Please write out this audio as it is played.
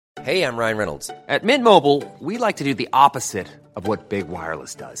Hey, I'm Ryan Reynolds. At Mint Mobile, we like to do the opposite of what Big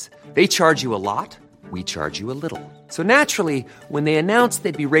Wireless does. They charge you a lot, we charge you a little. So naturally, when they announced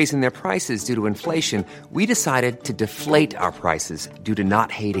they'd be raising their prices due to inflation, we decided to deflate our prices due to not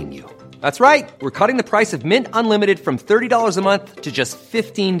hating you. That's right. We're cutting the price of Mint Unlimited from $30 a month to just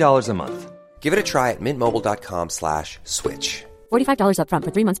 $15 a month. Give it a try at mintmobile.com/switch. $45 up front for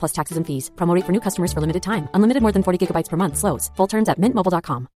 3 months plus taxes and fees. Promo rate for new customers for limited time. Unlimited more than 40 gigabytes per month. Slows full terms at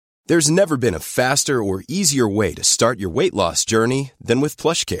mintmobile.com. There's never been a faster or easier way to start your weight loss journey than with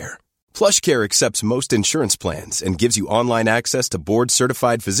PlushCare. PlushCare accepts most insurance plans and gives you online access to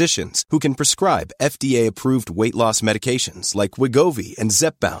board-certified physicians who can prescribe FDA-approved weight loss medications like Wegovy and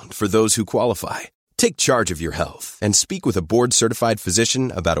Zepbound for those who qualify. Take charge of your health and speak with a board-certified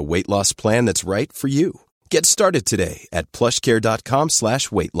physician about a weight loss plan that's right for you. Get started today at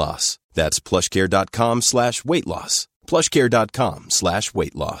plushcare.com/weight loss. That's plushcare.com/weight loss.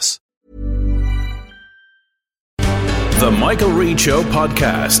 plushcare.com/weight loss. The Michael Reid Show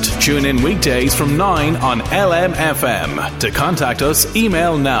podcast. Tune in weekdays from 9 on LMFM. To contact us,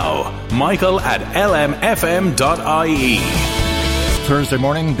 email now, michael@lmfm.ie. Thursday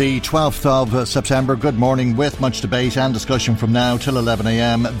morning, the 12th of September. Good morning, with much debate and discussion from now till 11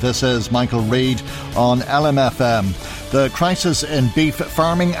 a.m. This is Michael Reid on LMFM. The crisis in beef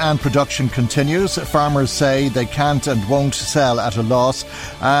farming and production continues. Farmers say they can't and won't sell at a loss,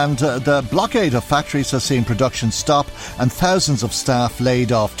 and the blockade of factories has seen production stop and thousands of staff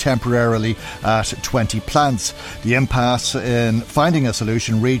laid off temporarily at 20 plants. The impasse in finding a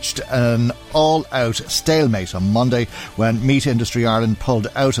solution reached an all-out stalemate on Monday when Meat Industry Ireland pulled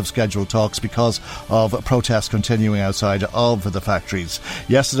out of scheduled talks because of protests continuing outside of the factories.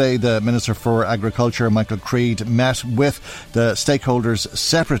 Yesterday, the Minister for Agriculture, Michael Creed, met with the stakeholders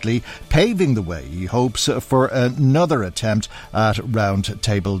separately, paving the way, he hopes, for another attempt at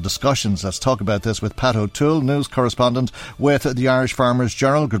round-table discussions. Let's talk about this with Pat O'Toole, news correspondent with the Irish Farmers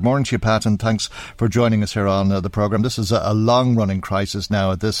Journal. Good morning to you, Pat, and thanks for joining us here on the programme. This is a long-running crisis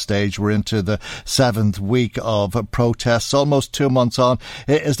now at this stage. We're into the 7th week of protests, almost 2 months on.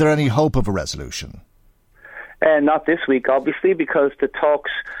 Is there any hope of a resolution? Not this week, obviously, because the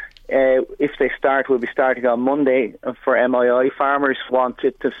talks, if they start, will be starting on Monday. For MII, farmers want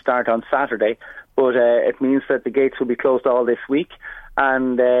it to start on Saturday, but it means that the gates will be closed all this week,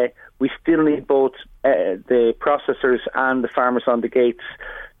 and we still need both the processors and the farmers on the gates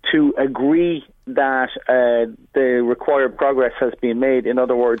to agree that the required progress has been made. In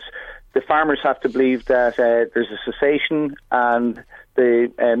other words, the farmers have to believe that there's a cessation, and the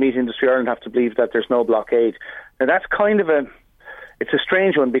Meat Industry Ireland have to believe that there's no blockade. Now that's kind of it's a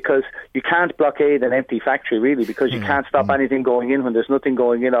strange one, because you can't blockade an empty factory, really, because you can't stop anything going in when there's nothing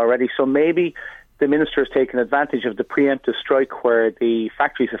going in already. So maybe the minister has taken advantage of the preemptive strike where the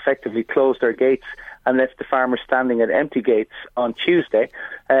factories effectively closed their gates and left the farmers standing at empty gates on Tuesday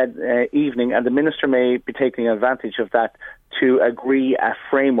evening, and the minister may be taking advantage of that to agree a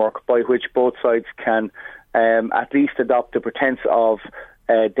framework by which both sides can at least adopt the pretense of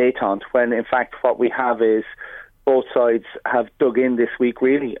détente, when in fact what we have is both sides have dug in this week,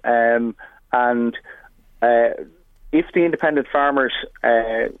 really. And if the independent farmers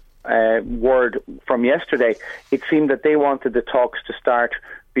word from yesterday, it seemed that they wanted the talks to start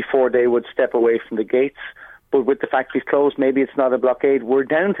before they would step away from the gates. But with the factories closed, maybe it's not a blockade. We're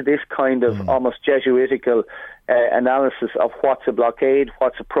down to this kind of almost Jesuitical analysis of what's a blockade,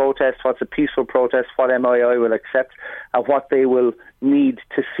 what's a protest, what's a peaceful protest, what MII will accept, and what they will need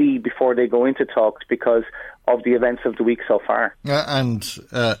to see before they go into talks because of the events of the week so far. And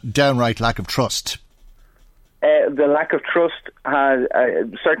downright lack of trust. The lack of trust has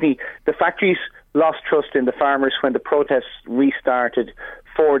certainly, the factories lost trust in the farmers when the protests restarted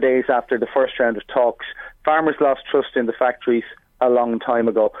 4 days after the first round of talks. Farmers lost trust in the factories a long time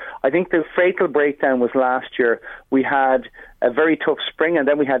ago. I think the fatal breakdown was last year. We had a very tough spring, and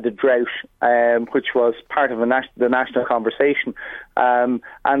then we had the drought, which was part of the national conversation. And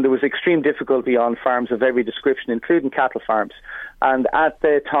there was extreme difficulty on farms of every description, including cattle farms. And at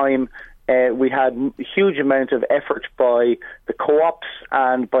the time, we had a huge amount of effort by the co-ops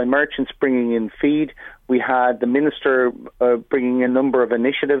and by merchants bringing in feed. We had the minister bringing a number of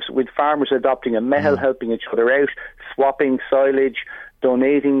initiatives, with farmers adopting a mehel, helping each other out, swapping silage,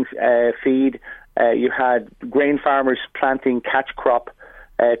 donating feed. You had grain farmers planting catch crop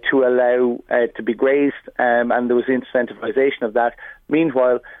to allow to be grazed, and there was incentivization of that.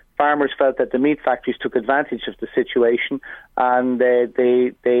 Meanwhile, farmers felt that the meat factories took advantage of the situation, and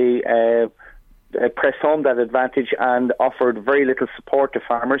they pressed home that advantage and offered very little support to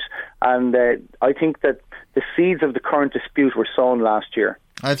farmers. And I think that the seeds of the current dispute were sown last year.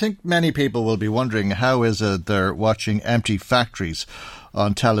 I think many people will be wondering how is it they're watching empty factories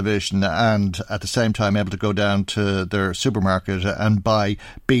on television and at the same time able to go down to their supermarket and buy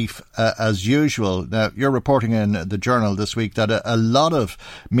beef as usual. Now, you're reporting in the Journal this week that a lot of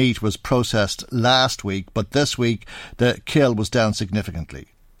meat was processed last week, but this week the kill was down significantly.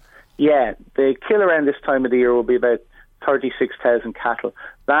 Yeah, the kill around this time of the year will be about 36,000 cattle.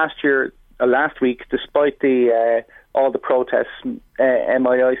 Last week, despite all the protests,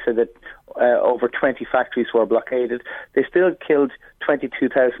 MII said that over 20 factories were blockaded. They still killed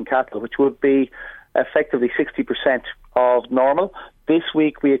 22,000 cattle, which would be effectively 60% of normal. This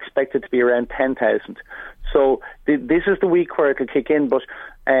week we expect it to be around 10,000. So this is the week where it will kick in. But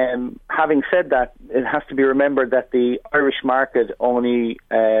having said that, it has to be remembered that the Irish market only,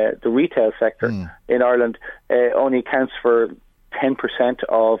 the retail sector in Ireland, only accounts for 10%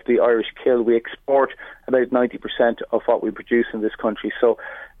 of the Irish kill. We export about 90% of what we produce in this country. So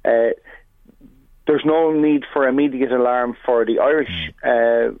there's no need for immediate alarm for the Irish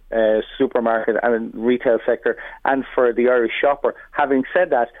supermarket and retail sector and for the Irish shopper. Having said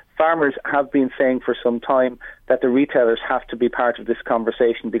that, farmers have been saying for some time that the retailers have to be part of this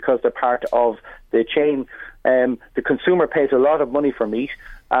conversation because they're part of the chain. The consumer pays a lot of money for meat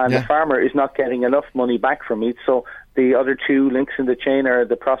and the farmer is not getting enough money back from meat. So the other two links in the chain are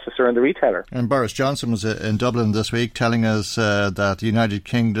the processor and the retailer. And Boris Johnson was in Dublin this week telling us that the United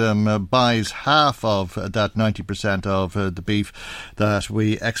Kingdom buys half of that 90% of the beef that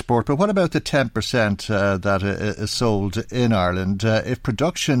we export. But what about the 10% that is sold in Ireland? If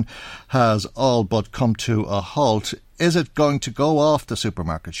production has all but come to a halt, is it going to go off the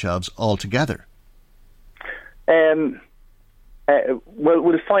supermarket shelves altogether? Well,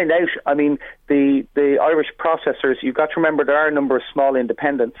 we'll find out. I mean, the Irish processors, you've got to remember there are a number of small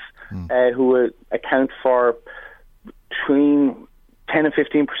independents who account for between 10 and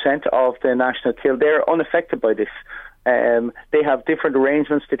 15% of the national kill. They're unaffected by this. They have different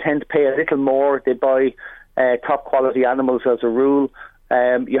arrangements. They tend to pay a little more. They buy top quality animals as a rule.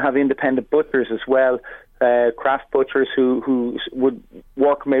 You have independent butchers as well. Craft butchers who would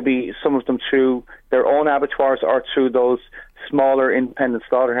work maybe some of them through their own abattoirs or through those smaller independent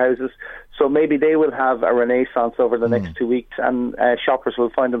slaughterhouses. So maybe they will have a renaissance over the next 2 weeks and shoppers will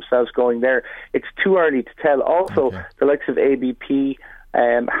find themselves going there. It's too early to tell. Also, the likes of ABP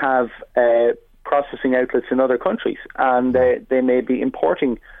have processing outlets in other countries and they may be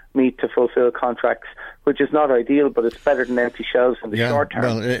importing meat to fulfil contracts, which is not ideal, but it's better than empty shelves in the short term.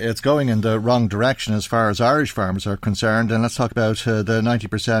 Well, it's going in the wrong direction as far as Irish farmers are concerned. And let's talk about the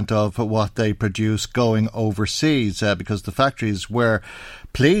 90% of what they produce going overseas, because the factories were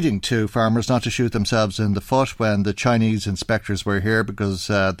pleading to farmers not to shoot themselves in the foot when the Chinese inspectors were here, because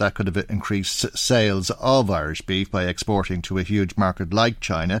that could have increased sales of Irish beef by exporting to a huge market like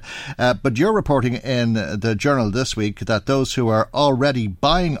China. But you're reporting in the Journal this week that those who are already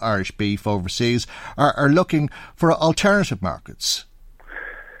buying Irish beef overseas are looking for alternative markets.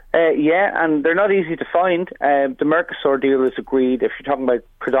 And they're not easy to find. The Mercosur deal is agreed. If you're talking about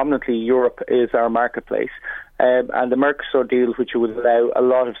predominantly Europe is our marketplace. And the Mercosur deal, which would allow a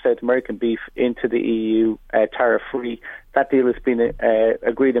lot of South American beef into the EU tariff-free, that deal has been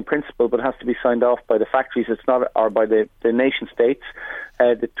agreed in principle, but has to be signed off by the factories. It's not, or by the nation states,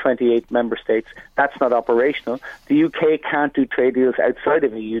 the 28 member states. That's not operational. The UK can't do trade deals outside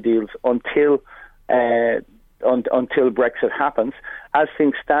of EU deals until Brexit happens. As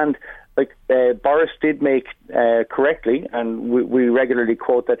things stand, Boris did make correctly, and we regularly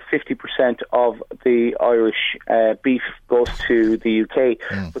quote that 50% of the Irish beef goes to the UK,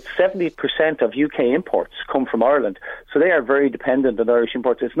 but 70% of UK imports come from Ireland, so they are very dependent on Irish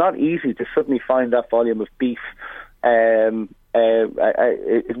imports. It's not easy to suddenly find that volume of beef.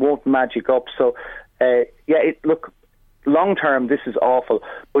 It won't magic up. So, look, long term, this is awful.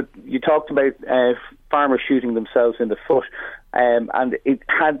 But you talked about farmers shooting themselves in the foot. And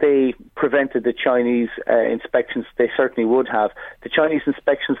had they prevented the Chinese inspections, they certainly would have. The Chinese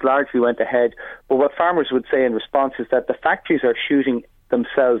inspections largely went ahead, but what farmers would say in response is that the factories are shooting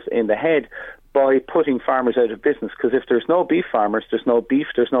themselves in the head by putting farmers out of business, because if there's no beef farmers, there's no beef,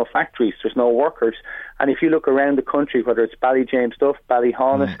 there's no factories, there's no workers. And if you look around the country, whether it's Ballyjames-Duff,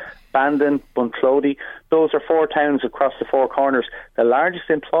 Ballyhonnet, Bandon, Bunclody, those are four towns across the four corners. The largest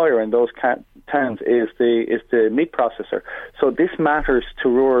employer in those towns is the meat processor. So this matters to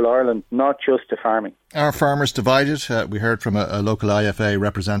rural Ireland, not just to farming. Are farmers divided? We heard from a local IFA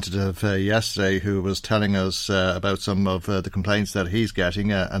representative yesterday who was telling us about some of the complaints that he's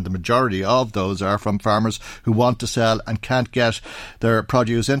getting, and the majority of those are from farmers who want to sell and can't get their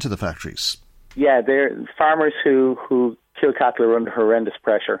produce into the factories. Yeah, they're farmers who kill cattle are under horrendous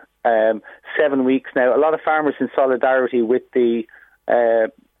pressure. 7 weeks now. A lot of farmers in solidarity with the,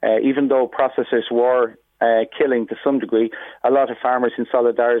 even though processors were killing to some degree, a lot of farmers in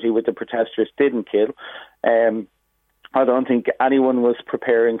solidarity with the protesters didn't kill. I don't think anyone was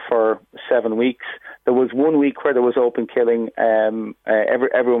preparing for 7 weeks. There was 1 week where there was open killing.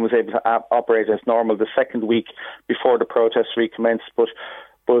 Everyone was able to operate as normal the second week before the protests recommenced. But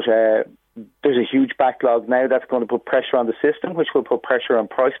there's a huge backlog now that's going to put pressure on the system, which will put pressure on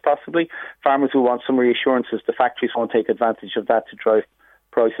price possibly. Farmers who want some reassurances, the factories won't take advantage of that to drive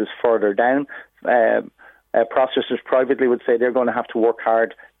prices further down. Processors privately would say they're going to have to work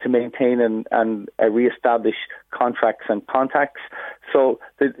hard to maintain and re-establish contracts and contacts. So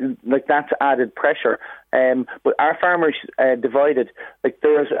that's added pressure. But our farmers divided.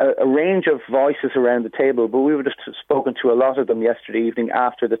 There's a range of voices around the table, but we would have spoken to a lot of them yesterday evening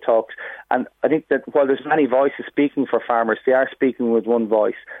after the talks. And I think that while there's many voices speaking for farmers, they are speaking with one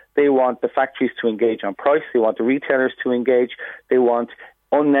voice. They want the factories to engage on price. They want the retailers to engage. They want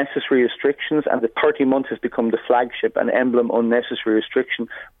unnecessary restrictions, and the 30 months has become the flagship and emblem unnecessary restriction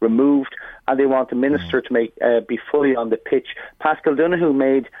removed, and they want the minister to be fully on the pitch. Pascal Donoghue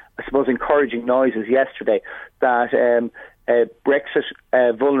made, I suppose, encouraging noises yesterday that Brexit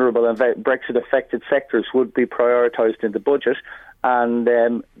vulnerable and Brexit affected sectors would be prioritised in the budget. And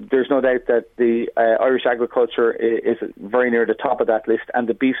there's no doubt that the Irish agriculture is very near the top of that list, and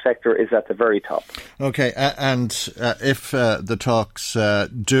the beef sector is at the very top. OK, and if the talks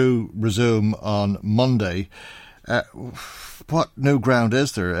do resume on Monday, what new ground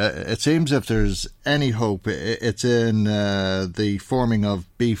is there? It seems if there's any hope, it's in the forming of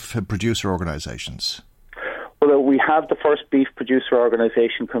beef producer organisations. Well, we have the first beef producer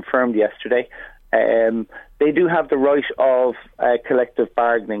organisation confirmed yesterday. They do have the right of collective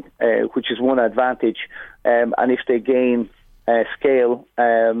bargaining, which is one advantage, and if they gain scale,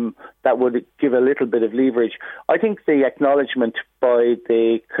 that would give a little bit of leverage. I think the acknowledgement by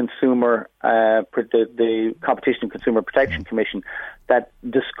the the Competition and Consumer Protection Commission that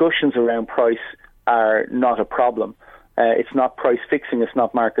discussions around price are not a problem. It's not price fixing, it's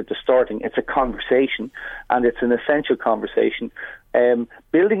not market distorting, it's a conversation, and it's an essential conversation.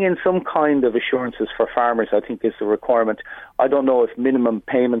 Building in some kind of assurances for farmers, I think, is the requirement. I don't know if minimum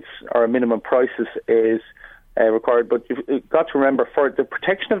payments or minimum prices is required, but you've got to remember, for the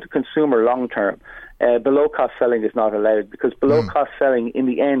protection of the consumer long term, below cost selling is not allowed, because below cost selling in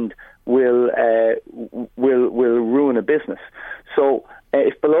the end will ruin a business. So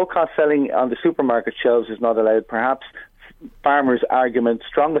if below cost selling on the supermarket shelves is not allowed, perhaps farmers'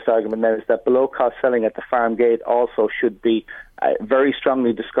 strongest argument now is that below cost selling at the farm gate also should be very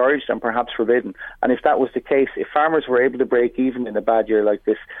strongly discouraged and perhaps forbidden. And if that was the case, if farmers were able to break even in a bad year like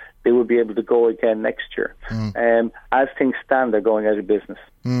this, they would be able to go again next year. As things stand, they're going out of business.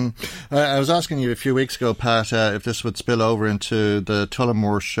 I was asking you a few weeks ago, Pat, if this would spill over into the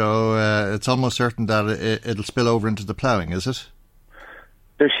Tullamore show. It's almost certain that it'll spill over into the ploughing, is it?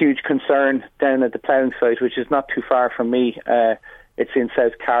 There's huge concern down at the ploughing site, which is not too far from me. It's in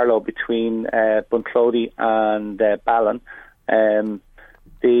South Carlow between Bunclody and Ballon.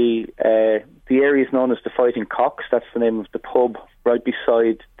 The area is known as the Fighting Cocks. That's the name of the pub right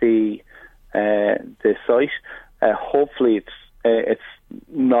beside the site. Hopefully, it's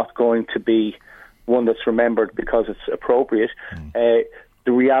not going to be one that's remembered because it's appropriate.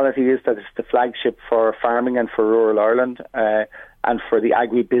 The reality is that it's the flagship for farming and for rural Ireland and for the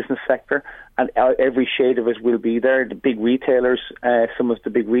agri-business sector, and every shade of it will be there. The big retailers, some of the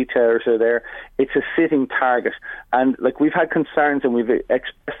big retailers are there. It's a sitting target, and we've had concerns and we've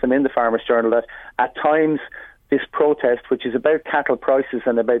expressed them in the Farmers Journal that at times this protest, which is about cattle prices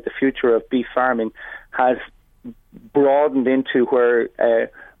and about the future of beef farming, has broadened into where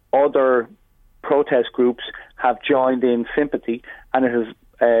other protest groups have joined in sympathy, and it has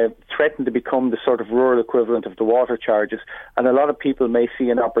threatened to become the sort of rural equivalent of the water charges. And a lot of people may see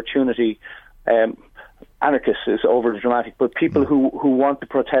an opportunity, anarchists is over dramatic, but people who want to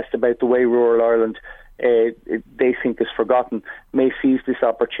protest about the way rural Ireland they think is forgotten may seize this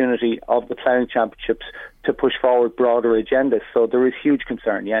opportunity of the ploughing championships to push forward broader agendas. So there is huge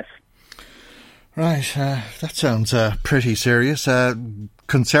concern, yes. Right, that sounds pretty serious.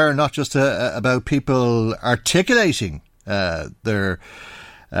 Concern not just about people articulating their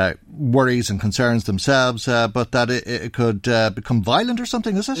worries and concerns themselves, but that it could become violent or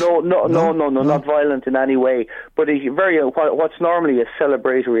something, is it? No, not violent in any way. But what's normally a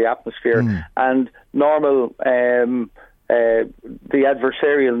celebratory atmosphere and normal. The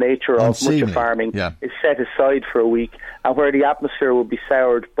adversarial nature of much of farming is set aside for a week, and where the atmosphere will be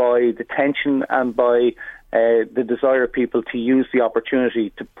soured by the tension and by the desire of people to use the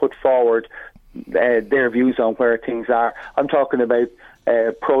opportunity to put forward their views on where things are. I'm talking about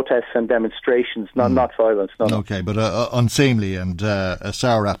protests and demonstrations, not violence. No. Okay, but unseemly and a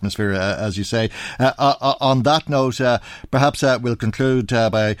sour atmosphere, as you say. On that note, perhaps we'll conclude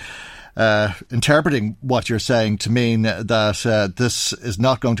by interpreting what you're saying to mean that this is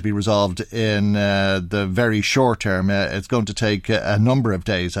not going to be resolved in the very short term. It's going to take a number of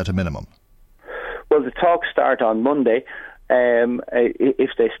days at a minimum. Well, the talks start on Monday. If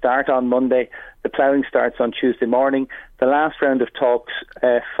they start on Monday, the ploughing starts on Tuesday morning. The last round of talks,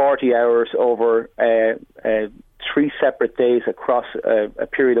 40 hours over 3 separate days across a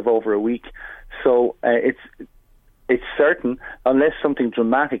period of over a week. So it's certain, unless something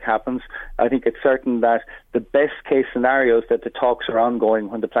dramatic happens, I think it's certain that the best case scenario is that the talks are ongoing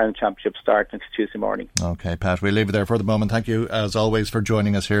when the ploughing championship starts next Tuesday morning. OK, Pat, we'll leave it there for the moment. Thank you, as always, for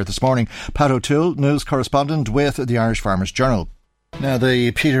joining us here this morning. Pat O'Toole, news correspondent with the Irish Farmers Journal. Now,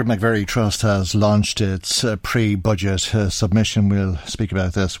 the Peter McVerry Trust has launched its pre-budget submission. We'll speak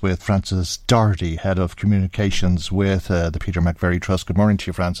about this with Francis Doherty, Head of Communications with the Peter McVerry Trust. Good morning to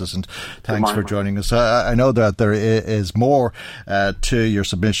you, Francis, and thanks for joining us. I know that there is more to your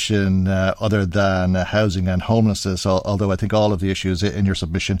submission other than housing and homelessness, although I think all of the issues in your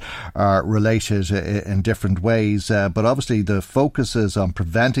submission are related in different ways. But obviously the focus is on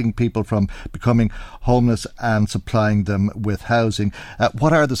preventing people from becoming homeless and supplying them with housing.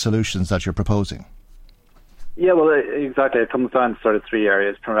 What are the solutions that you're proposing? Yeah, well, exactly. It comes down to sort of 3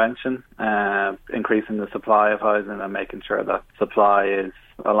 areas: prevention, increasing the supply of housing, and making sure that supply is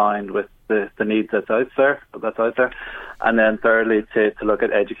aligned with the need that's out there. And then thirdly, to look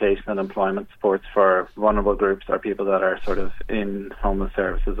at education and employment supports for vulnerable groups or people that are sort of in homeless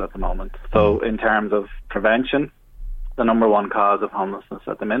services at the moment. So in terms of prevention, the number one cause of homelessness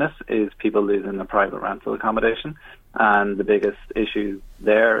at the minute is people losing their private rental accommodation. And the biggest issue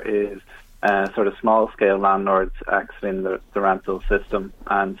there is sort of small-scale landlords exiting the rental system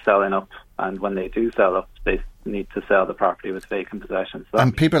and selling up. And when they do sell up, they need to sell the property with vacant possession. So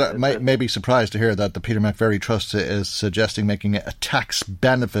and people may be surprised to hear that the Peter McVerry Trust is suggesting making a tax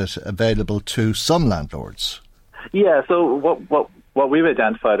benefit available to some landlords. Yeah, so what we've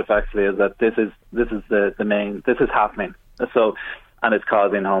identified effectively is that this is the main. This is happening. So, and it's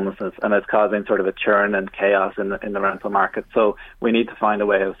causing homelessness, and it's causing sort of a churn and chaos in the rental market. So we need to find a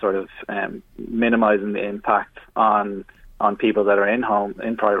way of sort of minimising the impact on people that are in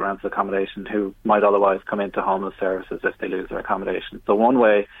private rental accommodation who might otherwise come into homeless services if they lose their accommodation. So one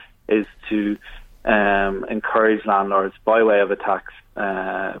way is to encourage landlords by way of a tax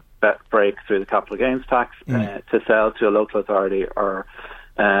break through the capital gains tax to sell to a local authority or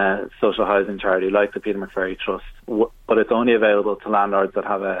social housing charity like the Peter McVerry Trust, but it's only available to landlords that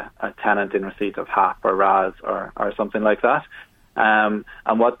have a tenant in receipt of HAP or RAS or something like that. And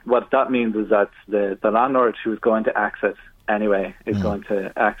what that means is that the landlord who's going to exit anyway is going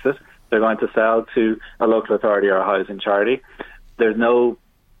to exit. They're going to sell to a local authority or a housing charity. There's no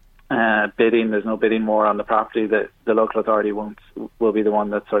bidding. There's no bidding more on the property. That the local authority will be the one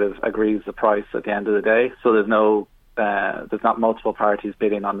that sort of agrees the price at the end of the day. So there's not multiple parties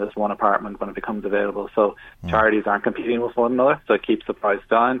bidding on this one apartment when it becomes available. So charities aren't competing with one another. So it keeps the price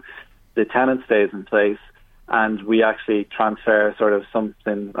down. The tenant stays in place, and we actually transfer sort of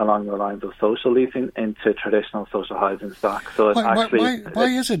something along the lines of social leasing into traditional social housing stock. So it's why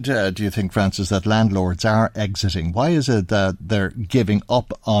is it, do you think, Francis, that landlords are exiting? Why is it that they're giving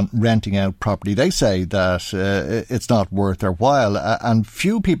up on renting out property? They say that it's not worth their while, and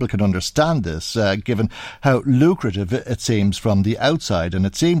few people can understand this, given how lucrative it seems from the outside, and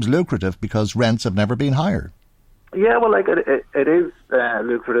it seems lucrative because rents have never been higher. Yeah, well, like it is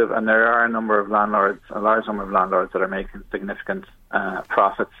lucrative, and there are a large number of landlords that are making significant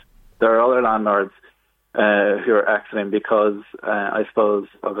profits. There are other landlords who are exiting because, I suppose,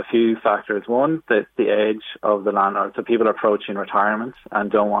 of a few factors. One, the age of the landlord. So people are approaching retirement and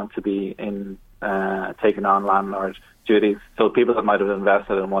don't want to be taking on landlord duties. So people that might have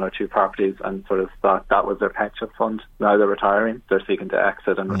invested in 1 or 2 properties and sort of thought that was their pension fund, now they're retiring. They're seeking to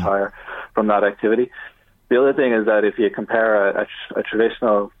exit and retire from that activity. The other thing is that if you compare a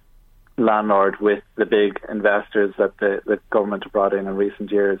traditional landlord with the big investors that the government have brought in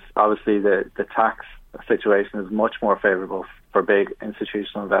recent years, obviously the tax situation is much more favourable for big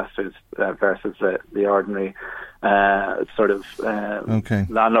institutional investors versus the ordinary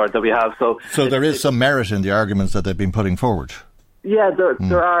landlord that we have. So there is some merit in the arguments that they've been putting forward. Yeah,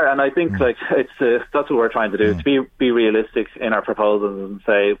 there are, and I think that's what we're trying to do, to be realistic in our proposals and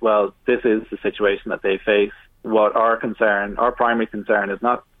say, well, this is the situation that they face. what our primary concern is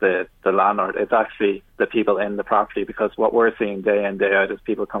not the landlord, it's actually the people in the property, because what we're seeing day in, day out is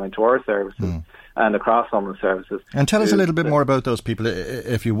people coming to our services and across homeless services. And tell us a little bit more about those people,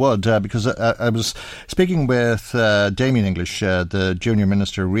 if you would, because I was speaking with Damien English, the Junior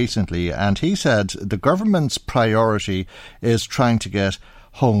Minister, recently, and he said the government's priority is trying to get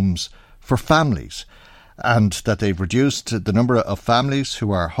homes for families, and that they've reduced the number of families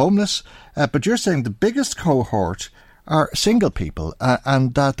who are homeless. But you're saying the biggest cohort are single people,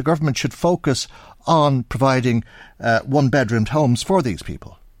 and that the government should focus on providing one-bedroomed homes for these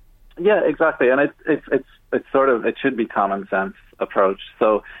people. Yeah, exactly. And it's sort of, it should be common sense approach.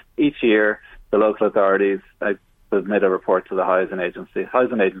 So each year, the local authorities submit a report to the Housing Agency.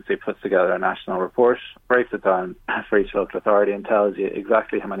 Housing Agency puts together a national report, breaks it down for each local authority, and tells you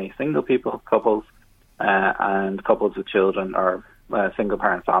exactly how many single people, couples, and couples with children, or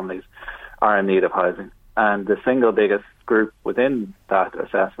single-parent families are in need of housing. And the single biggest group within that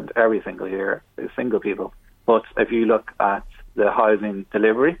assessment every single year is single people. But if you look at the housing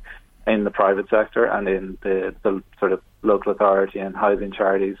delivery in the private sector and in the sort of local authority and housing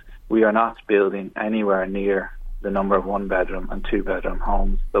charities, we are not building anywhere near the number of one-bedroom and two-bedroom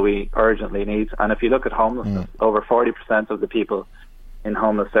homes that we urgently need. And if you look at homelessness, over 40% of the people in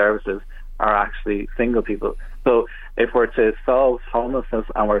homeless services are actually single people. So if we're to solve homelessness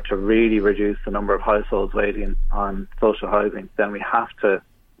and we're to really reduce the number of households waiting on social housing, then we have to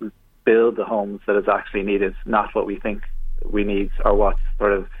build the homes that is actually needed, not what we think we need or what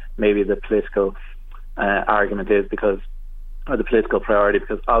sort of maybe the political argument is, because, or the political priority,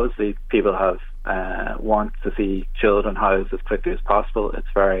 because obviously people have want to see children housed as quickly as possible. It's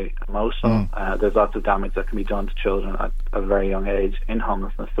very emotional. There's lots of damage that can be done to children at a very young age in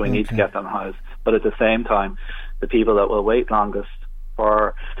homelessness, so we need to get them housed. But at the same time, the people that will wait longest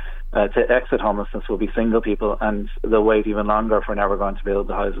for to exit homelessness will be single people, and they'll wait even longer if we're never going to build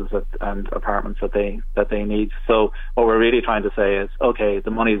the houses and apartments that they need. So what we're really trying to say is, okay,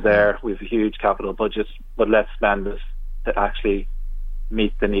 the money's there, we have a huge capital budget, but let's spend it to actually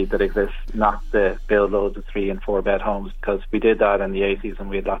meet the need that exists, not to build loads of 3 and 4 bed homes, because we did that in the 80s and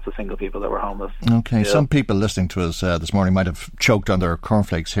we had lots of single people that were homeless. Okay, some people listening to us this morning might have choked on their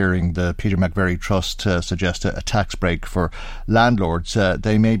cornflakes hearing the Peter McVerry Trust suggest a tax break for landlords.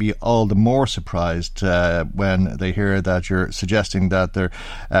 They may be all the more surprised when they hear that you're suggesting that there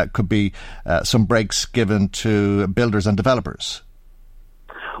could be some breaks given to builders and developers.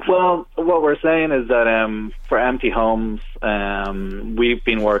 Well, what we're saying is that for empty homes, we've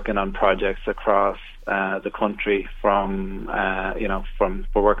been working on projects across the country. We're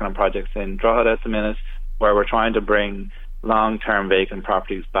working on projects in Drogheda at the minute, where we're trying to bring long-term vacant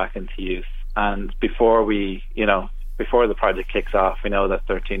properties back into use. And before the project kicks off, we know that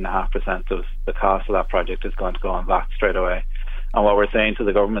 13.5% of the cost of that project is going to go on VAT straight away. And what we're saying to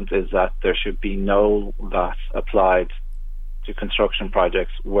the government is that there should be no VAT applied to construction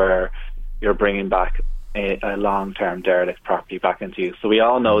projects where you're bringing back a long-term derelict property back into use. So we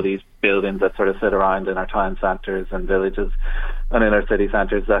all know these buildings that sort of sit around in our town centres and villages and in our city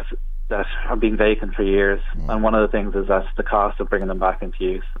centres that have been vacant for years. And one of the things is that's the cost of bringing them back into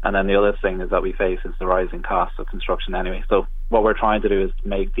use. And then the other thing is that we face is the rising cost of construction anyway. So what we're trying to do is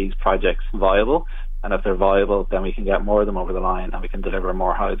make these projects viable. And if they're viable, then we can get more of them over the line and we can deliver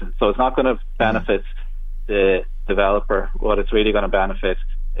more housing. So it's not going to benefit the developer. What it's really going to benefit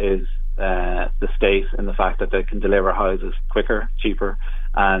is the state, in the fact that they can deliver houses quicker, cheaper,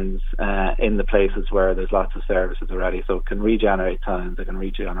 and in the places where there's lots of services already. So it can regenerate towns, it can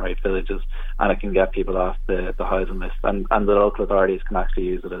regenerate villages, and it can get people off the housing list. And the local authorities can actually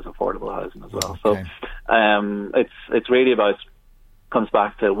use it as affordable housing as well. Okay. So it's really about, comes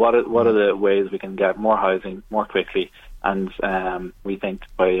back to what are the ways we can get more housing more quickly, and we think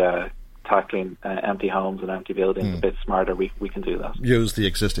by tackling empty homes and empty buildings a bit smarter, we can do that. Use the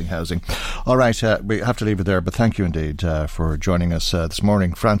existing housing. All right, we have to leave it there, but thank you indeed for joining us this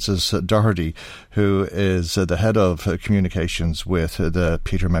morning. Francis Doherty, who is the head of communications with the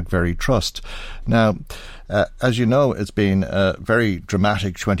Peter McVerry Trust. Now, as you know, it's been a very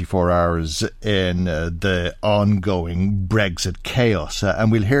dramatic 24 hours in the ongoing Brexit chaos,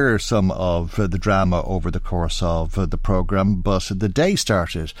 and we'll hear some of the drama over the course of the programme, but the day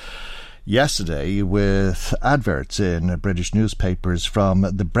started yesterday with adverts in British newspapers from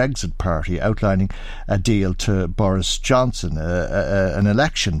the Brexit Party outlining a deal to Boris Johnson, an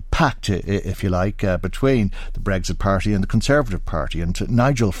election pact, if you like, between the Brexit Party and the Conservative Party. And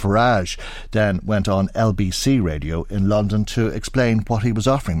Nigel Farage then went on LBC Radio in London to explain what he was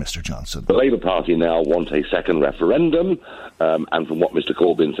offering Mr Johnson. The Labour Party now want a second referendum, and from what Mr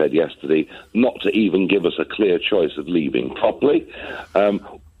Corbyn said yesterday, not to even give us a clear choice of leaving properly.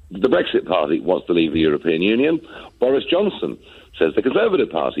 The Brexit Party wants to leave the European Union. Boris Johnson says the Conservative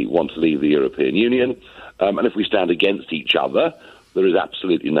Party want to leave the European Union. And if we stand against each other, there is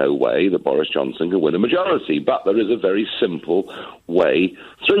absolutely no way that Boris Johnson can win a majority. But there is a very simple way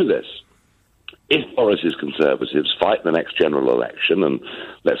through this. If Boris's Conservatives fight the next general election, and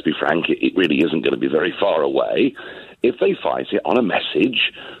let's be frank, it really isn't going to be very far away, if they fight it on a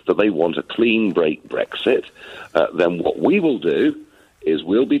message that they want a clean break Brexit, then what we will do is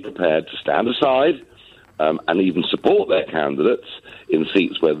we'll be prepared to stand aside and even support their candidates in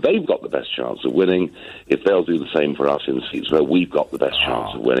seats where they've got the best chance of winning, if they'll do the same for us in seats where we've got the best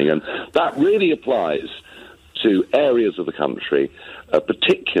chance of winning. And that really applies to areas of the country,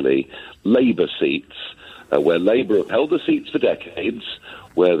 particularly Labour seats, where Labour have held the seats for decades,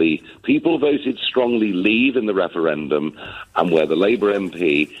 where the people voted strongly leave in the referendum, and where the Labour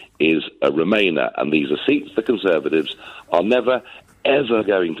MP is a Remainer. And these are seats the Conservatives are never, ever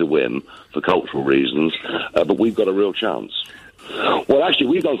going to win for cultural reasons, but we've got a real chance. Well, actually,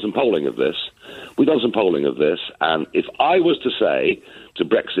 we've done some polling of this. And if I was to say to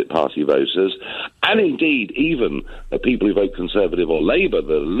Brexit Party voters, and indeed even people who vote Conservative or Labour,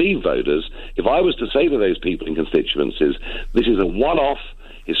 the Leave voters, if I was to say to those people in constituencies, this is a one-off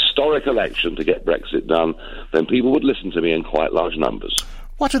historic election to get Brexit done, then people would listen to me in quite large numbers.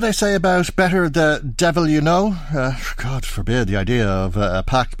 What do they say about better the devil you know? God forbid the idea of a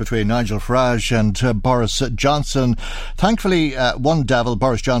pact between Nigel Farage and Boris Johnson. Thankfully, one devil,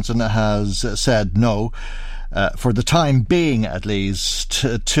 Boris Johnson, has said no, for the time being at least,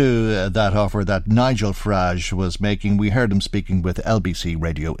 to that offer that Nigel Farage was making. We heard him speaking with LBC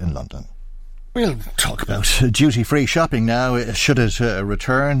Radio in London. We'll talk about duty-free shopping now. Should it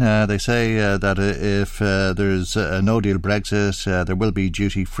return? They say that if there's a no-deal Brexit, there will be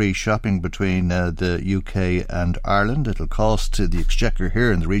duty-free shopping between the UK and Ireland. It'll cost the Exchequer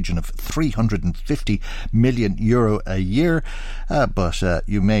here in the region of €350 million a year. But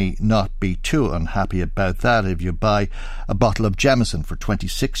you may not be too unhappy about that if you buy a bottle of Jameson for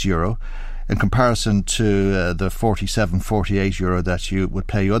 €26. In comparison to the €47-48 that you would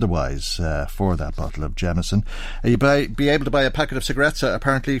pay otherwise for that bottle of Jameson. You'd be able to buy a packet of cigarettes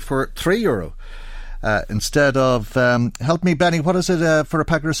apparently for €3. Instead of, help me Benny, what is it for a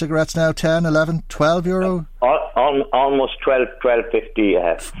packet of cigarettes now? 10, 11, €12? Almost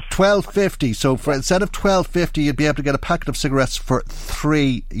 12.50. $12.50. So instead of $12.50, you'd be able to get a packet of cigarettes for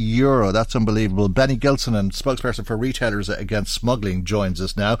 €3. That's unbelievable. Benny Gilson, spokesperson for Retailers Against Smuggling, joins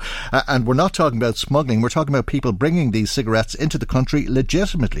us now. And we're not talking about smuggling. We're talking about people bringing these cigarettes into the country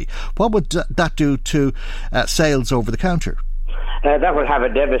legitimately. What would that do to sales over the counter? That will have a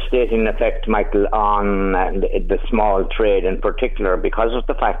devastating effect, Michael, on the small trade in particular, because of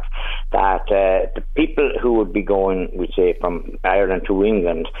the fact that the people who would be going, we say, from Ireland to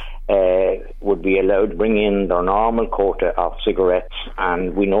England would be allowed to bring in their normal quota of cigarettes,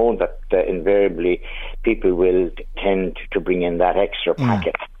 and we know that invariably people will tend to bring in that extra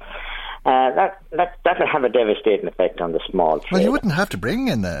packet. That will have a devastating effect on the small trade. Well, you wouldn't have to bring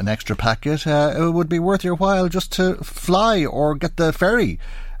in an extra packet. It would be worth your while just to fly or get the ferry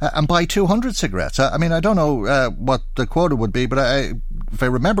and buy 200 cigarettes. I mean, I don't know what the quota would be, but if I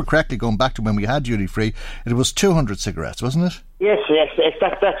remember correctly, going back to when we had duty free, it was 200 cigarettes, wasn't it? Yes.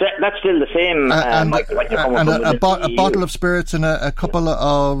 That's still the same. And a bottle of spirits and a couple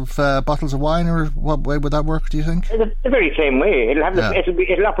of bottles of wine, or what way would that work, do you think? The very same way.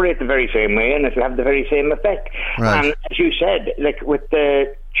 It'll operate the very same way, and it'll have the very same effect. Right. And as you said, like with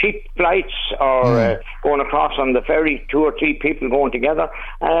the cheap flights or going across on the ferry, 2 or 3 people going together,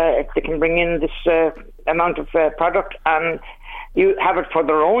 if they can bring in this amount of product and you have it for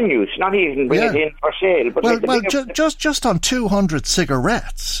their own use, not even bring it in for sale. But just on 200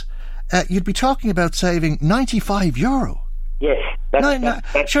 cigarettes, you'd be talking about saving €95. Yes.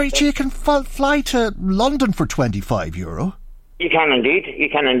 Sure, you can fly to London for €25. You can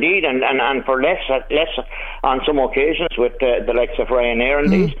indeed, and for less on some occasions with the likes of Ryanair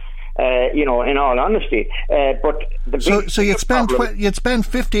and these. In all honesty, but so you'd spend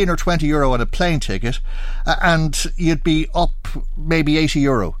 15 or €20 on a plane ticket, and you'd be up maybe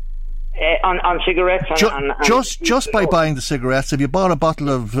 €80. On cigarettes. Just by buying the cigarettes, if you bought a bottle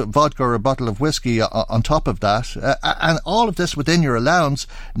of vodka or a bottle of whiskey on top of that, and all of this within your allowance,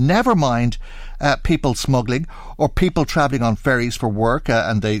 never mind people smuggling or people travelling on ferries for work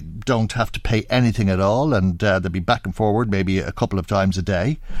and they don't have to pay anything at all, and they'll be back and forward maybe a couple of times a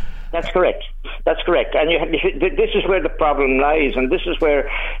day. That's correct. And this is where the problem lies, and this is where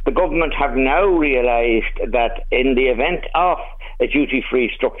the government have now realised that in the event of a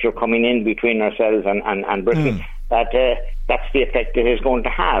duty-free structure coming in between ourselves and Britain, that's the effect it is going to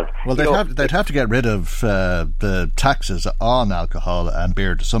have. Well, they'd have to get rid of the taxes on alcohol and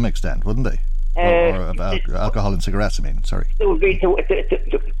beer to some extent, wouldn't they? Or alcohol and cigarettes, I mean, sorry. It would be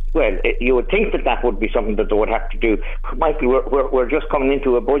well, you would think that would be something that they would have to do. Michael, we're just coming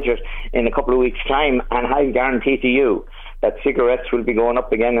into a budget in a couple of weeks' time, and I guarantee to you that cigarettes will be going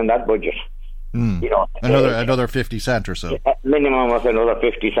up again in that budget. You know, another 50 cent or so. Minimum of another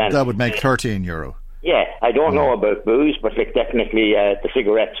 50 cents. That would make €13. Yeah, I don't know about booze, but definitely the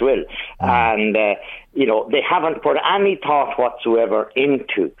cigarettes will. And, they haven't put any thought whatsoever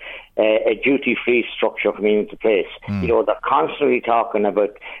into a duty-free structure coming into place. They're constantly talking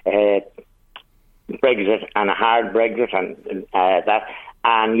about Brexit and a hard Brexit and that.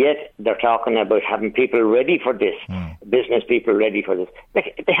 And yet they're talking about having people ready for this, business people ready for this.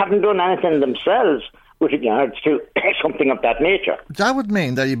 They haven't done anything themselves with regards to something of that nature. That would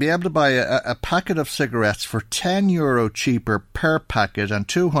mean that you'd be able to buy a packet of cigarettes for €10 cheaper per packet, and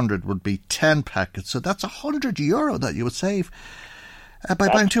 200 would be 10 packets. So that's €100 that you would save by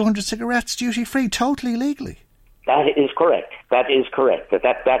buying 200 cigarettes duty-free, totally legally. That is correct. That is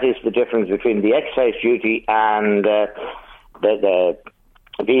the difference between the excise duty and the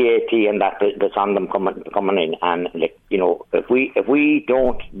VAT and that's on them coming in. And if we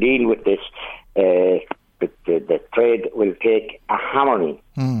don't deal with this, the trade will take a hammering.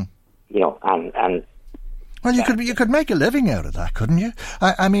 And well, you could make a living out of that, couldn't you?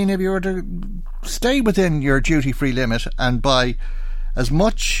 I mean, if you were to stay within your duty-free limit and buy as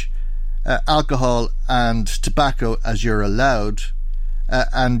much alcohol and tobacco as you're allowed,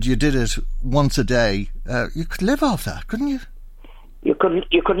 and you did it once a day, you could live off that, couldn't you? You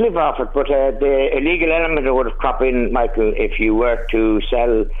could live off it, but the illegal element would have cropped in, Michael, if you were to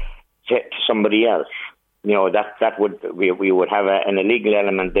sell to somebody else. That would we would have an illegal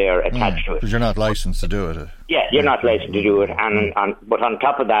element there attached to it. Because you're not licensed to do it. Yeah, you're not licensed to do it, but on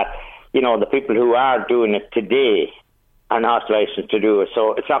top of that, the people who are doing it today are not licensed to do it,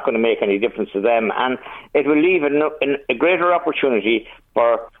 so it's not going to make any difference to them, and it will leave a greater opportunity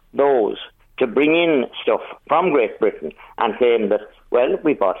for those to bring in stuff from Great Britain and claim that, well,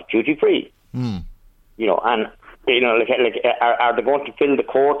 we bought it duty free. And are they going to fill the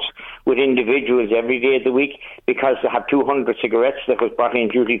courts with individuals every day of the week because they have 200 cigarettes that was brought in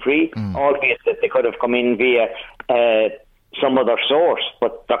duty free, albeit that they could have come in via some other source,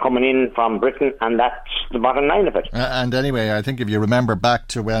 but they're coming in from Britain, and that's the bottom line of it. And anyway, I think if you remember back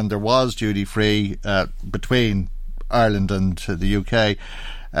to when there was duty free between Ireland and the UK,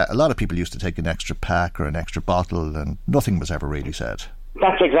 a lot of people used to take an extra pack or an extra bottle, and nothing was ever really said.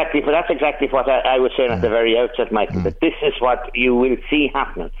 That's exactly what I was saying at the very outset, Michael, that this is what you will see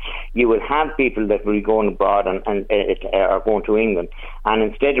happening. You will have people that will be going abroad and are going to England, and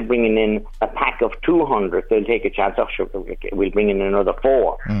instead of bringing in a pack of 200, they'll take a chance of, we'll bring in another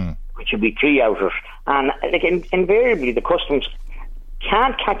 4, which will be 3 outers. And invariably, the customs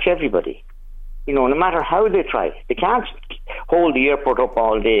can't catch everybody. No matter how they try, they can't hold the airport up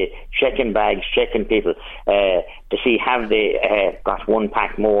all day, checking bags, checking people to see have they got 1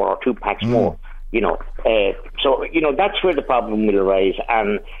 pack more or 2 packs more. So that's where the problem will arise.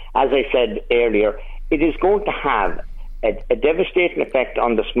 And as I said earlier, it is going to have a devastating effect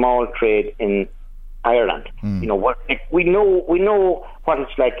on the small trade in Ireland. We know what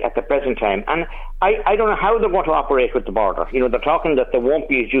it's like at the present time, and I don't know how they're going to operate with the border. They're talking that there won't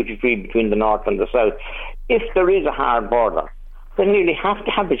be a duty free between the north and the south. If there is a hard border, then nearly have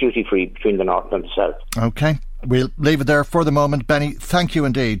to have a duty free between the north and the south. Okay, we'll leave it there for the moment. Benny, thank you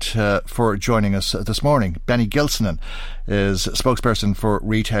indeed for joining us this morning. Benny Gilsenan is spokesperson for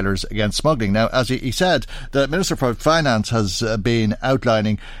Retailers Against Smuggling. Now, as he said, the Minister for Finance has been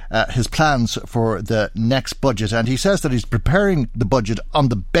outlining his plans for the next budget, and he says that he's preparing the budget on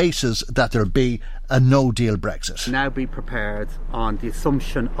the basis that there'll be a no-deal Brexit. Now be prepared on the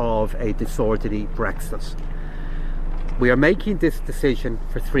assumption of a disorderly Brexit. We are making this decision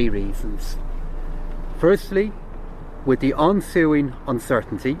for 3 reasons. Firstly, with the ensuing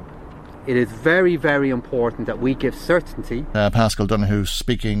uncertainty, It is very, very important that we give certainty. Paschal Donohoe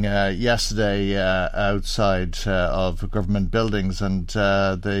speaking yesterday outside of government buildings, and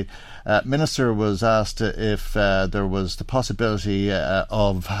the Minister was asked if there was the possibility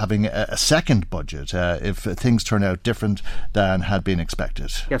of having a second budget if things turn out different than had been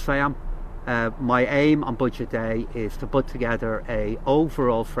expected. Yes, I am. My aim on Budget Day is to put together an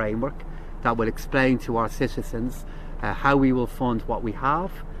overall framework that will explain to our citizens how we will fund what we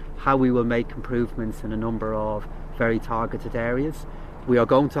have, how we will make improvements in a number of very targeted areas. We are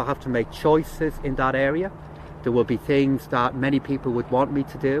going to have to make choices in that area. There will be things that many people would want me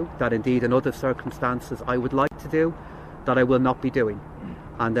to do, that indeed in other circumstances I would like to do, that I will not be doing.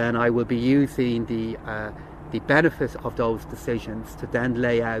 And then I will be using the benefit of those decisions to then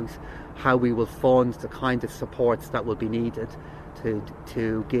lay out how we will fund the kind of supports that will be needed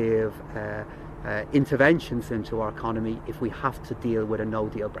to give interventions into our economy if we have to deal with a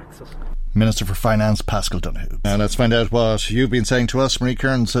no-deal Brexit. Minister for Finance, Paschal Donohoe. Now let's find out what you've been saying to us. Marie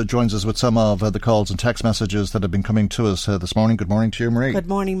Kearns joins us with some of the calls and text messages that have been coming to us this morning. Good morning to you, Marie. Good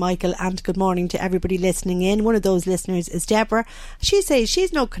morning, Michael, and good morning to everybody listening in. One of those listeners is Deborah. She says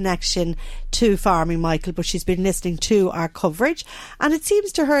she's no connection to farming, Michael, but she's been listening to our coverage, and it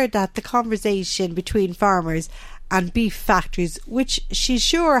seems to her that the conversation between farmers and beef factories, which she's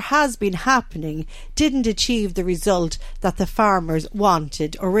sure has been happening, didn't achieve the result that the farmers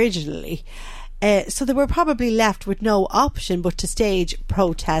wanted originally. So they were probably left with no option but to stage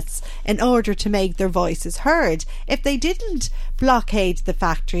protests in order to make their voices heard. If they didn't blockade the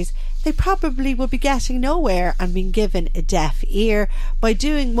factories, they probably would be getting nowhere and being given a deaf ear. By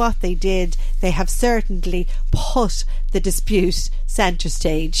doing what they did, they have certainly put the dispute centre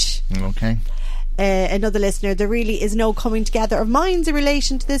stage. Okay. Another listener, there really is no coming together of minds in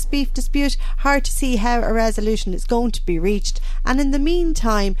relation to this beef dispute. Hard to see how a resolution is going to be reached, and in the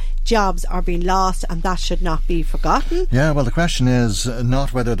meantime jobs are being lost, and that should not be forgotten. Yeah, well, the question is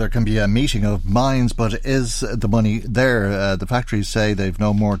not whether there can be a meeting of minds, but is the money there? The factories say they've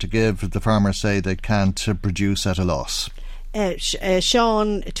no more to give. The farmers say they can't produce at a loss.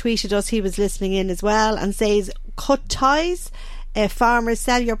 Sean tweeted us, he was listening in as well, and says cut ties. Farmers,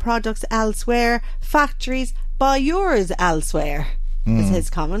 sell your products elsewhere. Factories, buy yours elsewhere, is his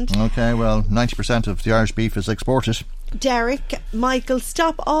comment. Okay, well, 90% of the Irish beef is exported. Derek, Michael,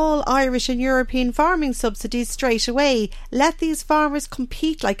 stop all Irish and European farming subsidies straight away. Let these farmers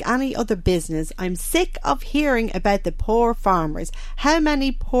compete like any other business. I'm sick of hearing about the poor farmers. How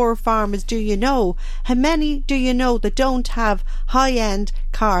many poor farmers do you know? How many do you know that don't have high-end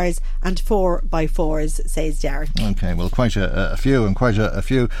cars and 4x4s, says Derek. Okay, well, quite a few, and quite a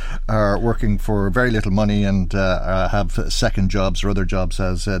few are working for very little money and have second jobs or other jobs,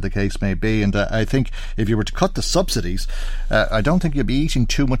 as the case may be. And I think if you were to cut the subsidies, I don't think you'd be eating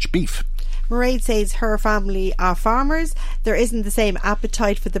too much beef. Mairead says her family are farmers. There isn't the same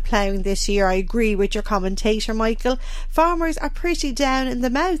appetite for the ploughing this year. I agree with your commentator, Michael. Farmers are pretty down in the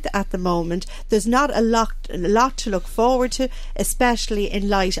mouth at the moment. There's not a lot to look forward to, especially in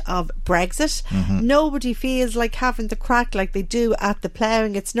light of Brexit. Nobody feels like having the crack like they do at the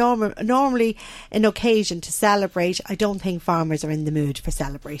ploughing. It's normally an occasion to celebrate. I don't think farmers are in the mood for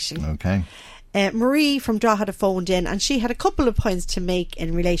celebrating. Okay. Marie from Drogheda phoned in, and she had a couple of points to make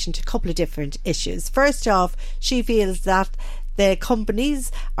in relation to a couple of different issues. First off, she feels that the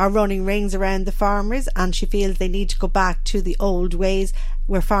companies are running rings around the farmers, and she feels they need to go back to the old ways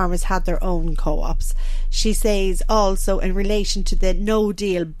where farmers had their own co-ops. She says also in relation to the no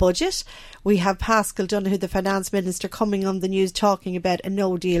deal budget, we have Paschal Donohoe, the Finance Minister, coming on the news talking about a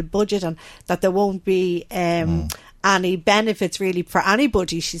no deal budget and that there won't be any benefits really for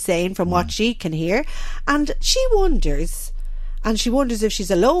anybody, she's saying, from what she can hear. And she wonders if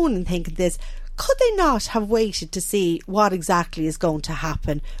she's alone in thinking this, could they not have waited to see what exactly is going to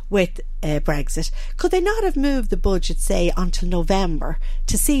happen with Brexit? Could they not have moved the budget, say, until November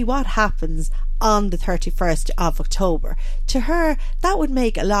to see what happens on the 31st of October? To her, that would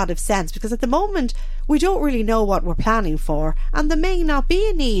make a lot of sense, because at the moment we don't really know what we're planning for, and there may not be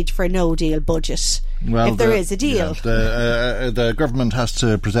a need for a no-deal budget. Well, if there is a deal. Yeah, the government has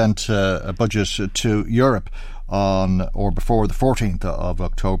to present a budget to Europe on or before the 14th of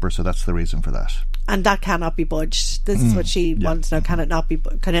October, so that's the reason for that. And that cannot be budged. This is what she wants to know. Can it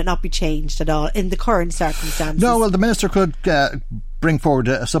not be changed at all in the current circumstances? No, well, the Minister could bring forward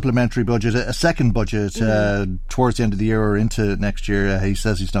a supplementary budget, a second budget towards the end of the year or into next year. He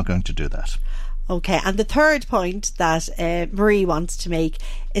says he's not going to do that. Okay, and the third point that Marie wants to make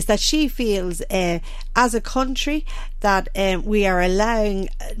is that she feels as a country that we are allowing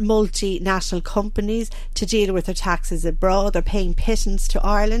multinational companies to deal with their taxes abroad. They're paying pittance to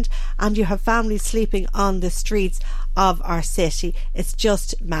Ireland, and you have families sleeping on the streets of our city. It's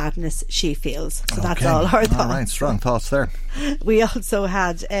just madness, she feels. So that's all her thoughts. All right, strong thoughts there. We also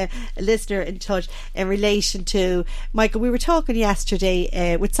had a listener in touch in relation to, Michael, we were talking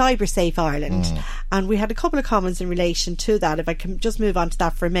yesterday with CyberSafe Ireland, and we had a couple of comments in relation to that. If I can just move on to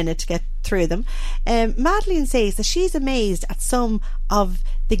that for a minute to get through them. Madeleine says that she's amazed at some of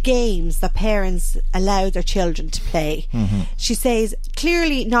the games that parents allow their children to play. She says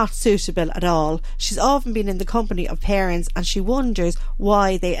clearly not suitable at all. She's often been in the company of parents, and she wonders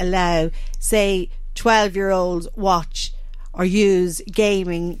why they allow, say, 12-year-olds watch or use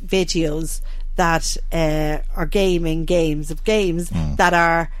gaming videos that are gaming games that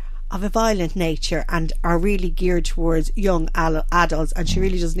are of a violent nature and are really geared towards young adults, and she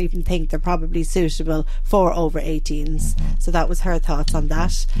really doesn't even think they're probably suitable for over 18s. So that was her thoughts on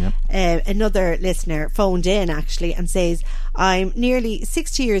that. Another listener phoned in actually and says, I'm nearly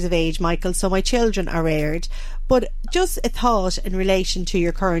 60 years of age, Michael, so my children are reared, but just a thought in relation to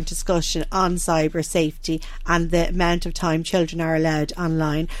your current discussion on cyber safety and the amount of time children are allowed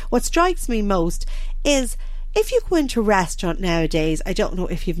online. What strikes me most is, if you go into a restaurant nowadays, I don't know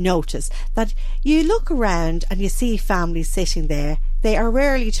if you've noticed, that you look around and you see families sitting there. They are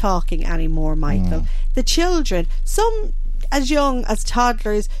rarely talking anymore, Michael. The children, some as young as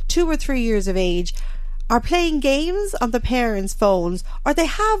toddlers, 2 or 3 years of age, are playing games on the parents' phones, or they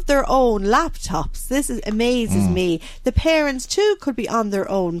have their own laptops. This amazes me. The parents too could be on their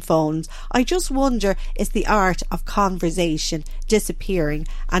own phones. I just wonder, is the art of conversation disappearing,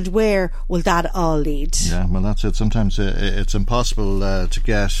 and where will that all lead? Yeah, well, that's it. Sometimes it's impossible to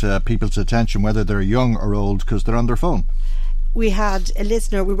get people's attention, whether they're young or old, because they're on their phone. We had a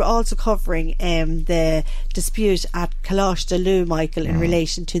listener, we were also covering the dispute at Coláiste, Michael, in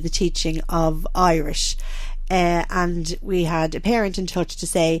relation to the teaching of Irish. And we had a parent in touch to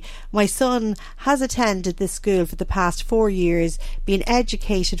say, my son has attended this school for the past 4 years, being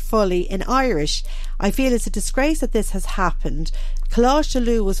educated fully in Irish. I feel it's a disgrace that this has happened.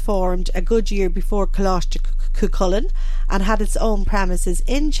 Coláiste was formed a good year before Coláiste Cuchulainn and had its own premises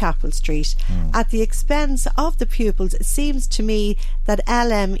in Chapel Street. At the expense of the pupils, it seems to me that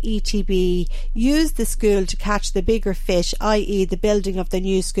LMETB used the school to catch the bigger fish, i.e. the building of the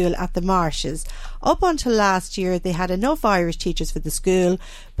new school at the Marshes. Up until last year, they had enough Irish teachers for the school,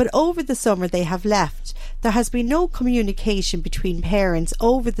 but over the summer they have left. There has been no communication between parents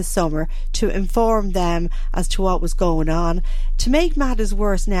over the summer to inform them as to what was going on. To make matters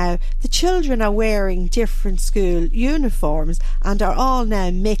worse now, the children are wearing different school uniforms and are all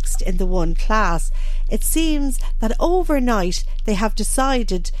now mixed in the one class. It seems that overnight they have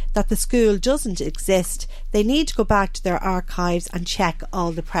decided that the school doesn't exist. They need to go back to their archives and check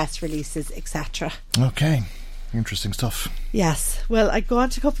all the press releases, etc. Okay. Interesting stuff. Yes. Well, I go on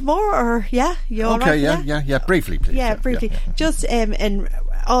to a couple more, or yeah, you all okay, right? Yeah. Briefly, please. Yeah, briefly. Just and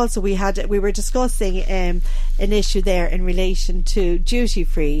also we were discussing an issue there in relation to duty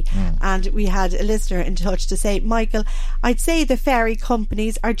free, and we had a listener in touch to say, Michael, I'd say the ferry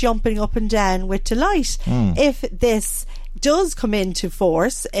companies are jumping up and down with delight if this does come into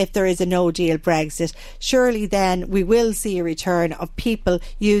force. If there is a no-deal Brexit, surely then we will see a return of people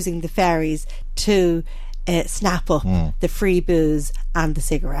using the ferries to snap up the free booze and the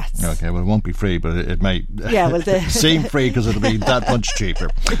cigarettes. Okay, well, it won't be free, but it may seem free because it'll be that much cheaper.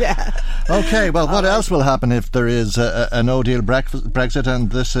 Yeah. Okay, well, what else will happen if there is a no-deal Brexit?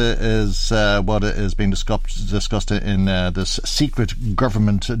 And this is what is being discussed in this secret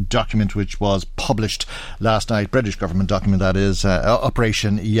government document which was published last night, British government document that is,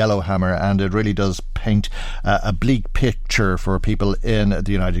 Operation Yellowhammer, and it really does paint a bleak picture for people in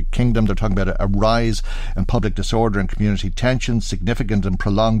the United Kingdom. They're talking about a rise in public disorder and community tension, significant and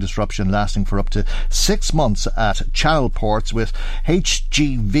prolonged disruption lasting for up to 6 months at channel ports, with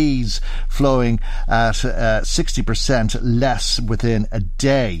HGVs flowing at 60% less within a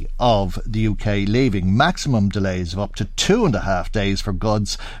day of the UK leaving. Maximum delays of up to 2.5 days for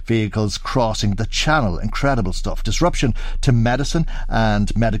goods vehicles crossing the channel. Incredible stuff. Disruption to medicine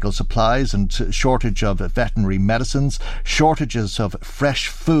and medical supplies, and shortage of veterinary medicines, shortages of fresh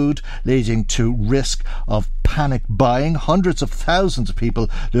food leading to risk of panic buying, hundreds of thousands of people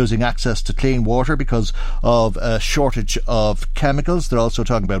losing access to clean water because of a shortage of chemicals. They're also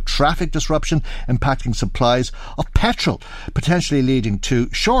talking about traffic disruption impacting supplies of petrol, potentially leading to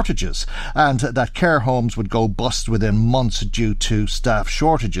shortages, and that care homes would go bust within months due to staff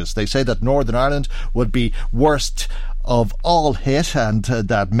shortages. They say that Northern Ireland would be worst of all hit, and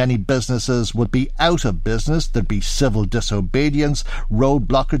that many businesses would be out of business. There'd be civil disobedience, road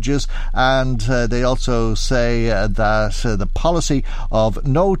blockages, and they also say that the policy of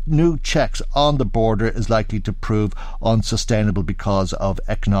no new checks on the border is likely to prove unsustainable because of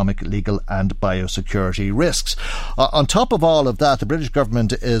economic, legal and biosecurity risks. On top of all of that, the British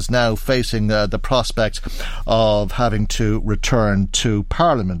government is now facing the prospect of having to return to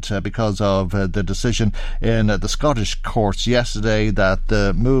Parliament because of the decision in the Scottish courts yesterday that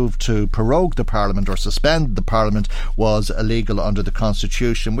the move to prorogue the Parliament or suspend the Parliament was illegal under the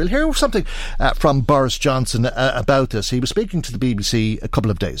Constitution. We'll hear something from Boris Johnson about this. He was speaking to the BBC a couple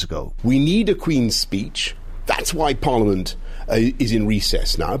of days ago. We need a Queen's speech. That's why Parliament is in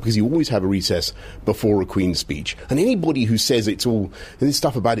recess now, because you always have a recess before a Queen's speech. And anybody who says it's all this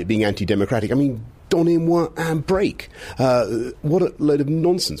stuff about it being anti-democratic, I mean, donnez-moi un break. What a load of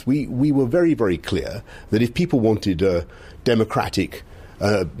nonsense. We were very, very clear that if people wanted a democratic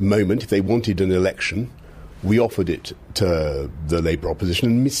moment, if they wanted an election, we offered it to the Labour opposition,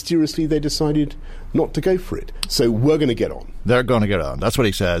 and mysteriously they decided not to go for it. So we're going to get on. They're going to get on. That's what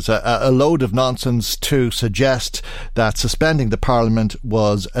he says. A load of nonsense to suggest that suspending the Parliament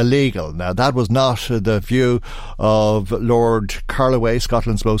was illegal. Now, that was not the view of Lord Carloway,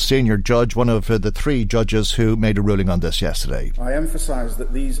 Scotland's most senior judge, one of the three judges who made a ruling on this yesterday. I emphasise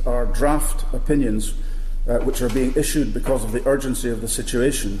that these are draft opinions which are being issued because of the urgency of the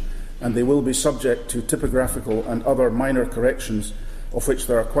situation, and they will be subject to typographical and other minor corrections, of which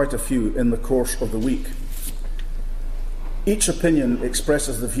there are quite a few in the course of the week. Each opinion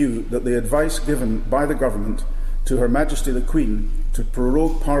expresses the view that the advice given by the Government to Her Majesty the Queen to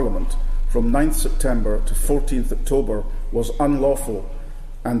prorogue Parliament from 9th September to 14th October was unlawful,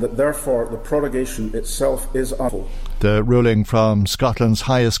 and that therefore the prorogation itself is unlawful. The ruling from Scotland's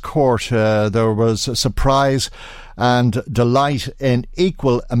highest court, there was surprise and delight in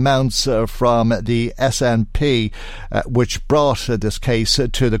equal amounts from the SNP, which brought this case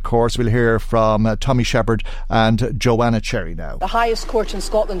to the courts. We'll hear from Tommy Shepherd and Joanna Cherry now. The highest court in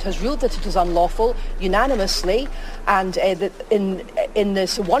Scotland has ruled that it is unlawful unanimously, and that in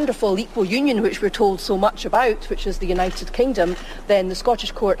this wonderful equal union which we're told so much about, which is the United Kingdom, then the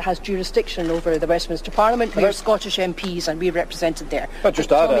Scottish court has jurisdiction over the Westminster Parliament. We're Scottish MPs and we're represented there. But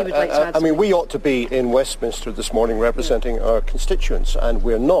just add, I mean, we ought to be in Westminster this morning representing our constituents, and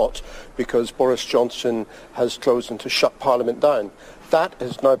we're not, because Boris Johnson has chosen to shut Parliament down. That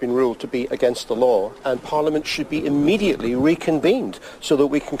has now been ruled to be against the law, and Parliament should be immediately reconvened so that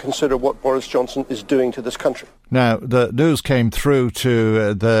we can consider what Boris Johnson is doing to this country. Now, the news came through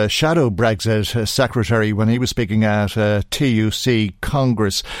to the shadow Brexit secretary when he was speaking at a TUC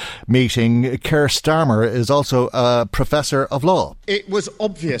Congress meeting. Keir Starmer is also a professor of law. It was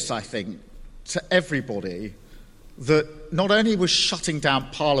obvious, I think, to everybody that not only was shutting down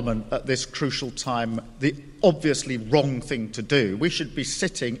Parliament at this crucial time the obviously wrong thing to do, we should be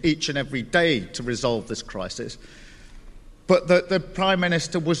sitting each and every day to resolve this crisis, but that the Prime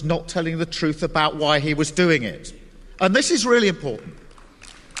Minister was not telling the truth about why he was doing it. And this is really important.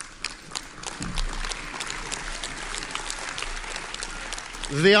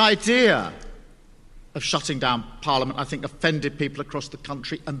 The idea of shutting down Parliament, I think, offended people across the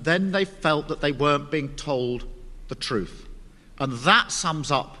country, and then they felt that they weren't being told the truth. And that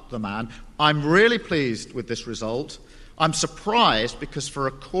sums up the man. I'm really pleased with this result. I'm surprised because for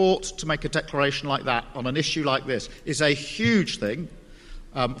a court to make a declaration like that on an issue like this is a huge thing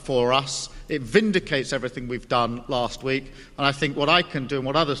for us. It vindicates everything we've done last week, and I think what I can do and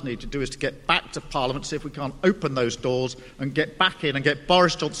what others need to do is to get back to Parliament, see if we can't open those doors and get back in and get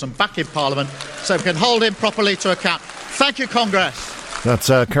Boris Johnson back in Parliament so we can hold him properly to account. Thank you, Congress. That's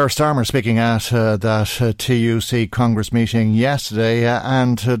Keir Starmer speaking at that TUC Congress meeting yesterday.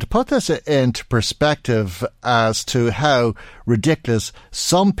 And to put this into perspective as to how ridiculous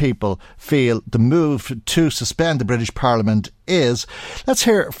some people feel the move to suspend the British Parliament is, let's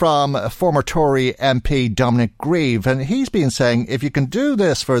hear from former Tory MP Dominic Grieve. And he's been saying if you can do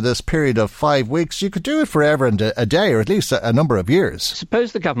this for this period of 5 weeks, you could do it forever and a day, or at least a number of years.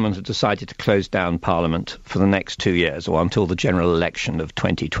 Suppose the government had decided to close down Parliament for the next 2 years, or until the general election of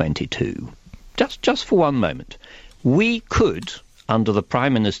 2022. Just for one moment. We could, under the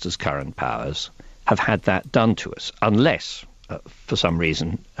Prime Minister's current powers, have had that done to us, unless for some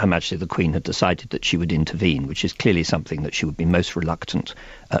reason, Her Majesty the Queen had decided that she would intervene, which is clearly something that she would be most reluctant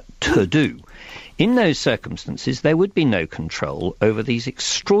to do. In those circumstances, there would be no control over these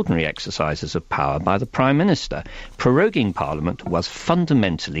extraordinary exercises of power by the Prime Minister. Proroguing Parliament was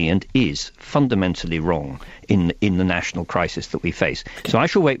fundamentally and is fundamentally wrong in the national crisis that we face. So I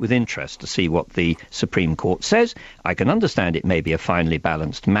shall wait with interest to see what the Supreme Court says. I can understand it may be a finely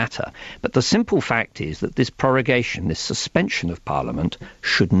balanced matter, but the simple fact is that this prorogation, this suspension of Parliament,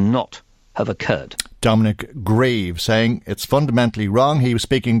 should not have occurred. Dominic Grieve saying it's fundamentally wrong. He was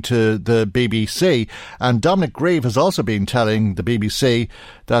speaking to the BBC, and Dominic Grieve has also been telling the BBC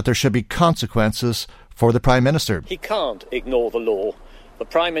that there should be consequences for the Prime Minister. He can't ignore the law. The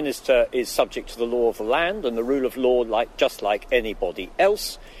Prime Minister is subject to the law of the land and the rule of law just like anybody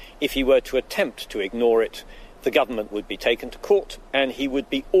else. If he were to attempt to ignore it, the government would be taken to court and he would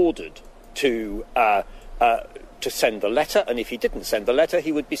be ordered to send the letter, and if he didn't send the letter,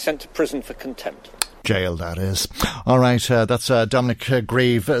 he would be sent to prison for contempt. Jail, that is. All right, that's Dominic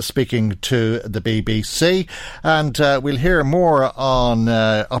Grieve speaking to the BBC. And we'll hear more on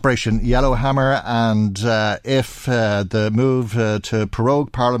Operation Yellowhammer and if the move to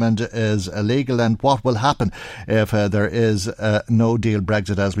prorogue Parliament is illegal and what will happen if there is a no-deal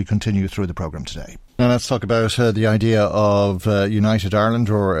Brexit as we continue through the programme today. Now let's talk about the idea of United Ireland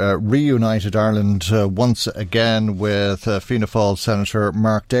or reunited Ireland once again with Fianna Fáil Senator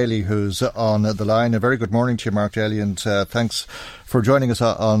Mark Daly, who's on the line. A very good morning to you, Mark Daly, and thanks for joining us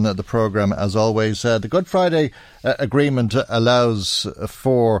on the programme as always. The Good Friday Agreement allows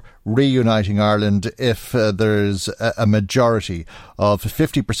for reuniting Ireland if there's a majority of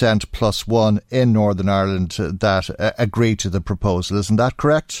 50% plus one in Northern Ireland that agree to the proposal. Isn't that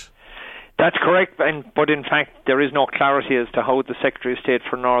correct? That's correct, but in fact there is no clarity as to how the Secretary of State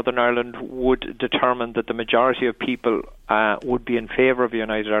for Northern Ireland would determine that the majority of people would be in favour of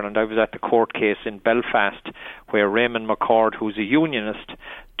United Ireland. I was at the court case in Belfast where Raymond McCord, who's a unionist,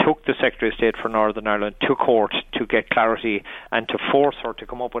 took the Secretary of State for Northern Ireland to court to get clarity and to force her to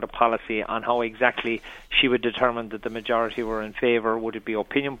come up with a policy on how exactly she would determine that the majority were in favour. Would it be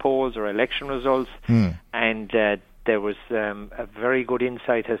opinion polls or election results? And there was a very good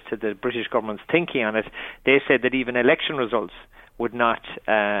insight as to the British government's thinking on it. They said that even election results would not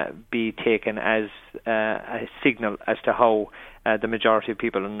be taken as a signal as to how the majority of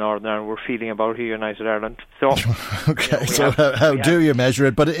people in Northern Ireland were feeling about United Ireland. So, okay, how do you measure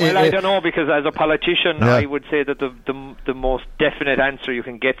it? But I don't know, because as a politician, I would say that the most definite answer you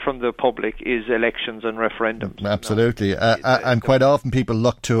can get from the public is elections and referendums. Absolutely, and quite often people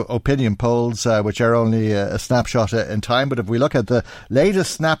look to opinion polls, which are only a snapshot in time. But if we look at the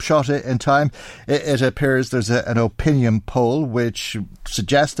latest snapshot in time, it appears there's an opinion poll which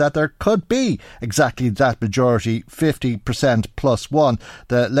suggests that there could be exactly that majority, 50% plus one.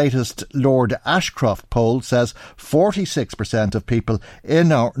 The latest Lord Ashcroft poll says 46% of people in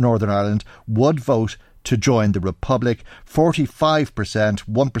Northern Ireland would vote to join the Republic. 45%,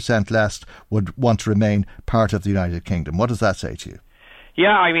 1% less, would want to remain part of the United Kingdom. What does that say to you?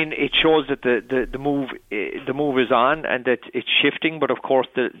 Yeah, I mean, it shows that the move is on and that it's shifting. But of course,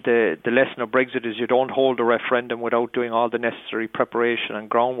 the lesson of Brexit is you don't hold a referendum without doing all the necessary preparation and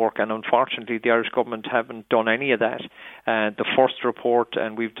groundwork. And unfortunately, the Irish government haven't done any of that. The first report,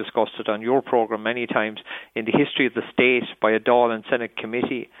 and we've discussed it on your programme many times, in the history of the state by a Dáil and Senate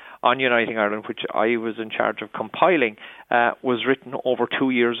committee on Uniting Ireland, which I was in charge of compiling, was written over 2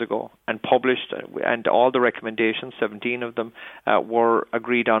 years ago and published, and all the recommendations, 17 of them, were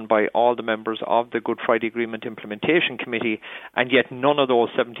agreed on by all the members of the Good Friday Agreement Implementation Committee, and yet none of those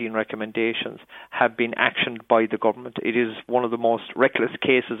 17 recommendations have been actioned by the government. It is one of the most reckless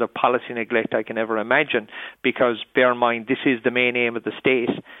cases of policy neglect I can ever imagine, because bear in mind, this is the main aim of the state,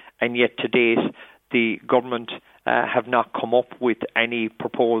 and yet to date the government have not come up with any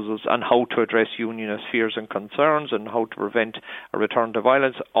proposals on how to address unionist fears and concerns and how to prevent a return to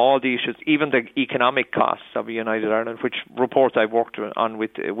violence. All the issues, even the economic costs of United Ireland, which reports I've worked on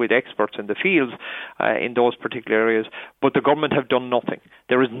with experts in the fields in those particular areas, but the government have done nothing.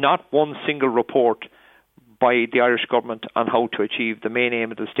 There is not one single report by the Irish government on how to achieve the main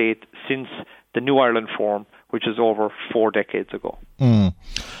aim of the state since the New Ireland Forum, which is over 4 decades ago.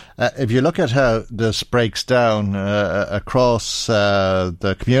 If you look at how this breaks down across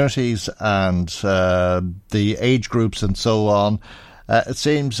the communities and the age groups and so on, it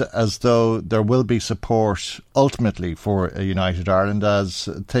seems as though there will be support ultimately for a United Ireland as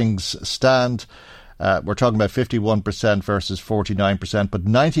things stand. We're talking about 51% versus 49%, but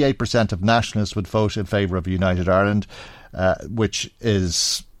 98% of nationalists would vote in favour of a United Ireland, which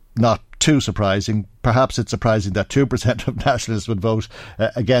is not too surprising. Perhaps it's surprising that 2% of nationalists would vote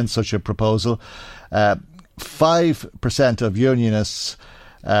against such a proposal. 5% of unionists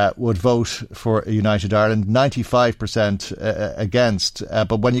would vote for a United Ireland, 95% against.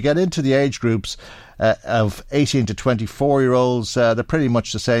 But when you get into the age groups of 18 to 24-year-olds, they're pretty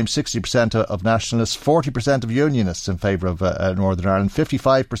much the same. 60% of nationalists, 40% of unionists in favour of Northern Ireland,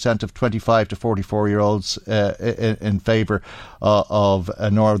 55% of 25 to 44-year-olds in favour of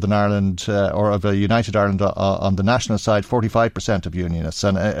Northern Ireland or of a United Ireland on the national side, 45% of unionists,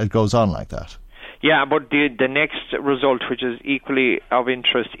 and it goes on like that. Yeah, but the next result, which is equally of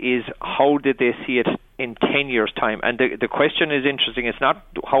interest, is how did they see it in 10 years' time? And the question is interesting. It's not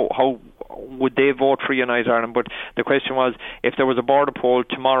how would they vote for United Ireland, but the question was, if there was a border poll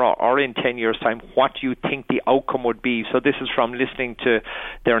tomorrow or in 10 years' time, what do you think the outcome would be? So this is from listening to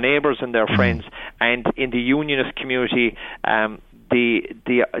their neighbours and their friends. And in the unionist community,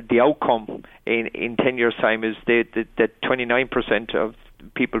 the outcome in 10 years' time is that 29% of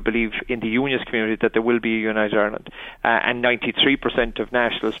people believe in the unionist community that there will be a United Ireland, and 93% of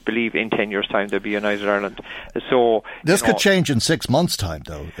nationalists believe in 10 years' time there'll be United Ireland. So this could change in 6 months' time,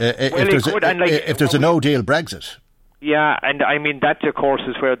 though, if there's a no-deal Brexit. Yeah, and I mean that, of course,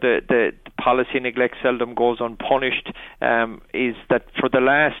 is where the policy neglect seldom goes unpunished. Is that for the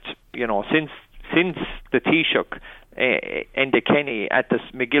last, since the Taoiseach Enda Kenny at the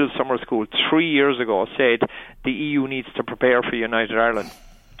McGill Summer School 3 years ago said the EU needs to prepare for United Ireland,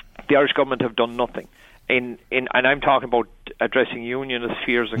 the Irish government have done nothing. And I'm talking about addressing unionist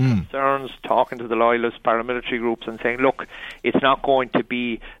fears and concerns, talking to the loyalist paramilitary groups and saying, look, it's not going to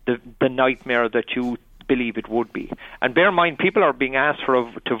be the nightmare that you believe it would be. And bear in mind, people are being asked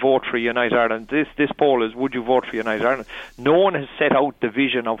to vote for United Ireland. This poll is, would you vote for United Ireland? No one has set out the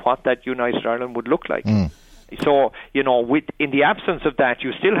vision of what that United Ireland would look like. So, in the absence of that,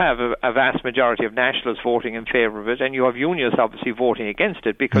 you still have a vast majority of nationalists voting in favour of it, and you have unionists obviously voting against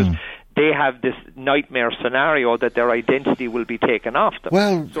it because they have this nightmare scenario that their identity will be taken off them.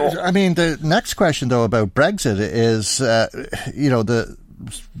 Well, the next question, though, about Brexit is,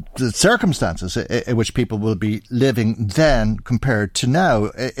 the circumstances in which people will be living then compared to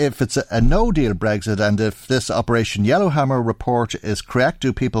now. If it's a no-deal Brexit, and if this Operation Yellowhammer report is correct,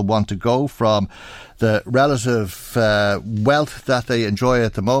 do people want to go from the relative wealth that they enjoy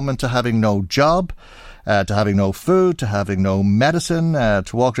at the moment to having no job, to having no food, to having no medicine,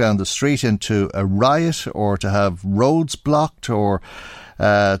 to walk down the street into a riot, or to have roads blocked, or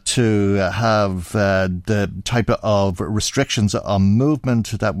to have the type of restrictions on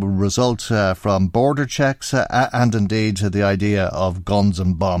movement that will result from border checks, and indeed the idea of guns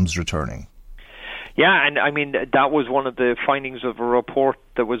and bombs returning? Yeah, and I mean, that was one of the findings of a report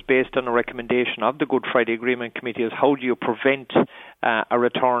that was based on a recommendation of the Good Friday Agreement Committee, is how do you prevent a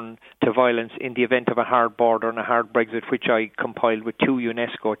return to violence in the event of a hard border and a hard Brexit, which I compiled with 2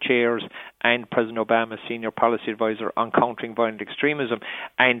 UNESCO chairs and President Obama's senior policy advisor on countering violent extremism.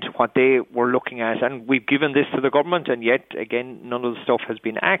 And what they were looking at, and we've given this to the government, and yet again none of the stuff has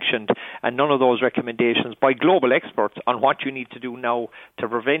been actioned, and none of those recommendations by global experts on what you need to do now to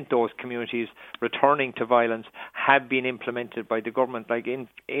prevent those communities returning to violence have been implemented by the government. Like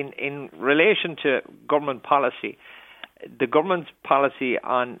in relation to government policy, the government's policy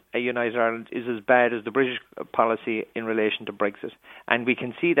on a United Ireland is as bad as the British policy in relation to Brexit. And we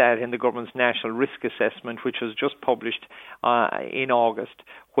can see that in the government's national risk assessment, which was just published in August,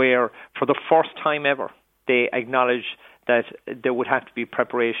 where for the first time ever they acknowledge that there would have to be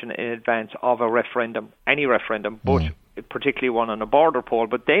preparation in advance of a referendum, any referendum, but particularly one on a border poll.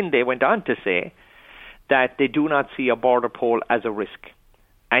 But then they went on to say that they do not see a border poll as a risk,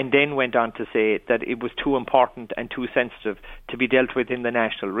 and then went on to say that it was too important and too sensitive to be dealt with in the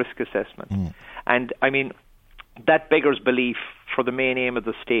national risk assessment. And I mean, that beggars belief for the main aim of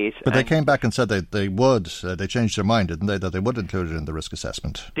the state. But they came back and said they would. They changed their mind, didn't they, that they would include it in the risk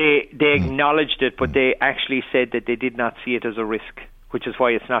assessment? They acknowledged it, but they actually said that they did not see it as a risk, which is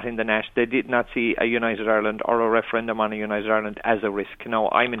why it's not in the national. They did not see a United Ireland or a referendum on a United Ireland as a risk. Now,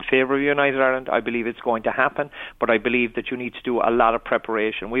 I'm in favour of United Ireland. I believe it's going to happen, but I believe that you need to do a lot of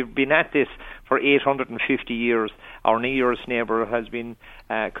preparation. We've been at this for 850 years. Our nearest neighbour has been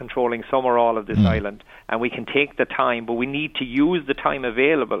controlling some or all of this island, and we can take the time, but we need to use the time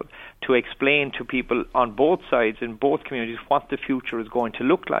available to explain to people on both sides, in both communities, what the future is going to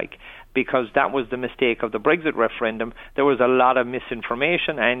look like. Because that was the mistake of the Brexit referendum. There was a lot of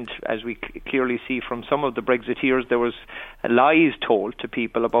misinformation, and as we clearly see from some of the Brexiteers, there was lies told to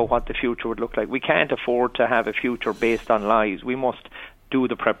people about what the future would look like. We can't afford to have a future based on lies. We must do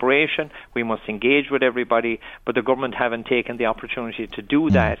the preparation, we must engage with everybody, but the government haven't taken the opportunity to do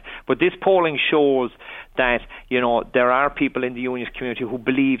that. But this polling shows that, there are people in the unionist community who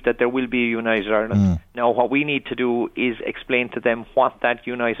believe that there will be a united Ireland. Now, what we need to do is explain to them what that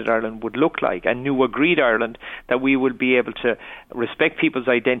united Ireland would look like, a new agreed Ireland, that we will be able to respect people's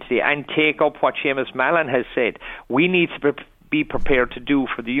identity and take up what Seamus Mallon has said. We need to be prepared to do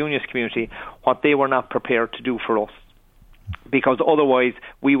for the unionist community what they were not prepared to do for us. Because otherwise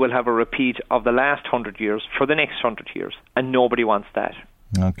we will have a repeat of the last 100 years for the next 100 years, and nobody wants that.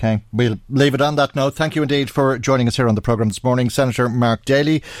 OK, we'll leave it on that note. Thank you indeed for joining us here on the programme this morning. Senator Mark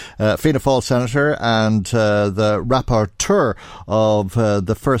Daly, Fianna Fáil Senator and the rapporteur of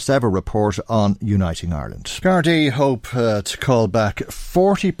the first ever report on Uniting Ireland. Gardaí hope to call back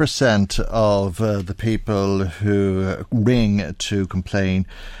 40% of the people who ring to complain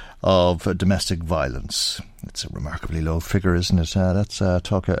of domestic violence. It's a remarkably low figure, isn't it? Let's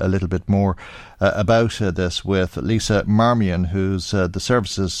talk a little bit more about this with Lisa Marmion, who's the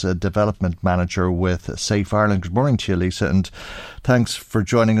Services Development Manager with Safe Ireland. Good morning to you, Lisa, and thanks for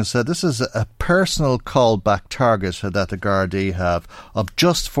joining us. This is a personal callback target that the Gardaí have of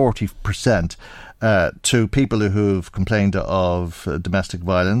just 40% to people who've complained of domestic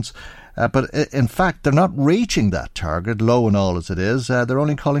violence. But in fact, they're not reaching that target, low and all as it is. They're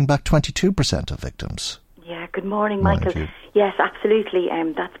only calling back 22% of victims. Yeah, good morning, Michael. Yes, absolutely.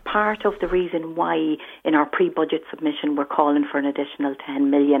 That's part of the reason why in our pre-budget submission we're calling for an additional 10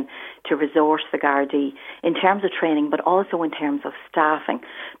 million to resource the Gardaí in terms of training, but also in terms of staffing,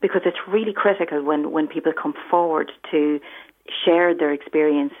 because it's really critical when people come forward to share their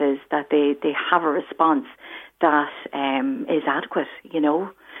experiences that they have a response that is adequate,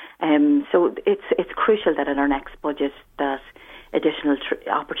 So it's crucial that in our next budget that additional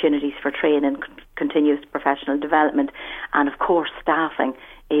opportunities for training, continuous professional development, and of course staffing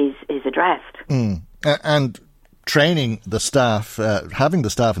is addressed. And training the staff, having the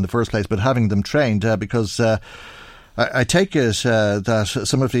staff in the first place, but having them trained, because I take it that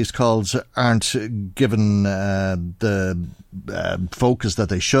some of these calls aren't given the focus that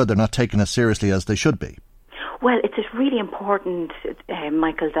they should. They're not taken as seriously as they should be. Well, it's really important,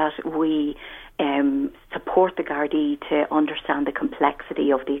 Michael, that we support the Gardaí to understand the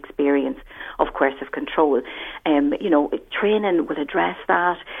complexity of the experience of coercive control. Training will address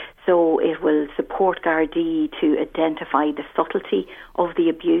that, so it will support Gardaí to identify the subtlety of the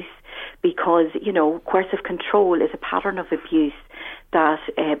abuse, because, coercive control is a pattern of abuse that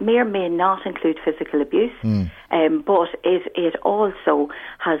may or may not include physical abuse, but it also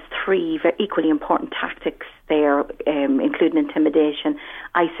has three very equally important tactics there, including intimidation,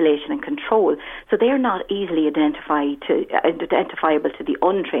 isolation and control. So they are not easily identifiable to the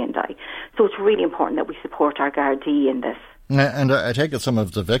untrained eye. So it's really important that we support our Gardaí in this. And I take it some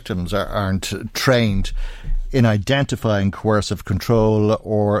of the victims aren't trained in identifying coercive control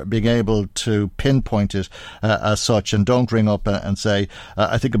or being able to pinpoint it as such, and don't ring up and say,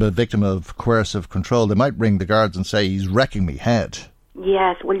 I think I'm a victim of coercive control. They might ring the guards and say, he's wrecking me head.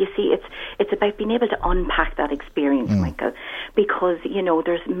 Yes, well, you see, it's about being able to unpack that experience, Michael, because,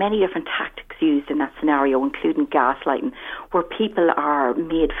 there's many different tactics used in that scenario, including gaslighting, where people are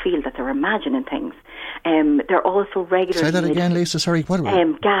made feel that they're imagining things. They're also regularly... Say that again, Lisa, sorry. What?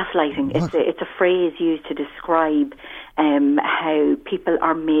 Gaslighting. What? It's a phrase used to describe how people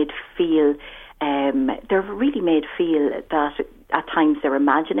are made feel... they're really made feel that at times they're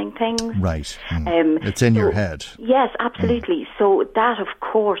imagining things. Right. It's in your head. Yes, absolutely. So that, of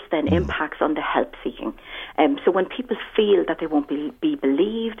course, then impacts on the help seeking. So when people feel that they won't be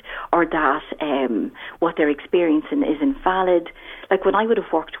believed, or that what they're experiencing is invalid, like when I would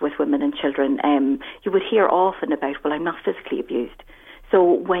have worked with women and children, you would hear often about, well, I'm not physically abused. So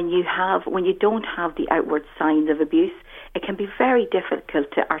when you don't have the outward signs of abuse, it can be very difficult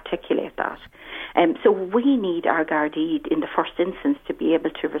to articulate that. So we need our Gardaí in the first instance to be able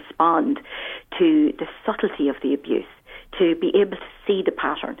to respond to the subtlety of the abuse, to be able to see the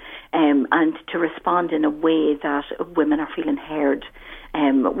pattern, and to respond in a way that women are feeling heard,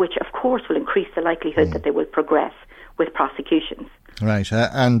 which of course will increase the likelihood that they will progress with prosecutions. Right,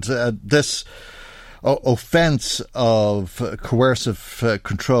 and this offence of coercive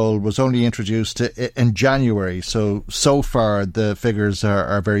control was only introduced in January, so far the figures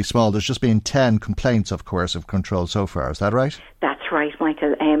are very small. There's just been 10 complaints of coercive control so far, is that right? That's right,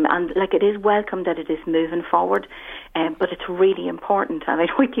 Michael, and it is welcome that it is moving forward. But it's really important, and I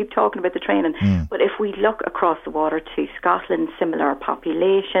know we keep talking about the training, but if we look across the water to Scotland, similar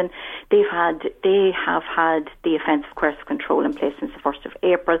population, they have had the offensive coercive control in place since the 1st of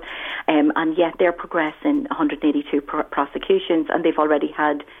April, and yet they're progressing 182 prosecutions, and they've already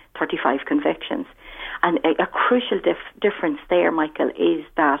had 35 convictions. And a crucial difference there, Michael, is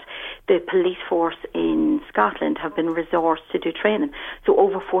that the police force in Scotland have been resourced to do training. So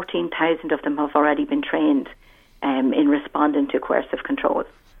over 14,000 of them have already been trained in responding to coercive control.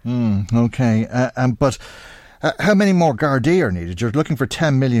 Okay, but how many more Gardaí are needed? You're looking for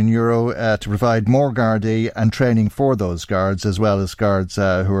 €10 million to provide more Gardaí and training for those guards, as well as guards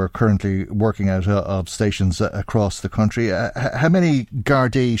who are currently working out of stations across the country. How many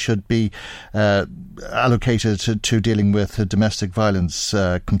Gardaí should be allocated to dealing with domestic violence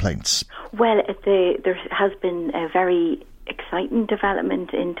complaints? Well, there has been a very exciting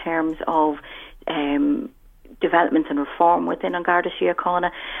development in terms of developments and reform within An Garda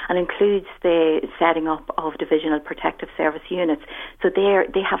Síochána, and includes the setting up of divisional protective service units. So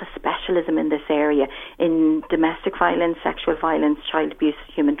they have a specialism in this area, in domestic violence, sexual violence, child abuse,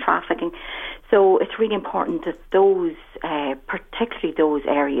 human trafficking. So it's really important that those, particularly those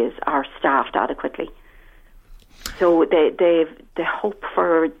areas, are staffed adequately. So the hope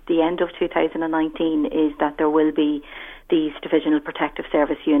for the end of 2019 is that there will be these divisional protective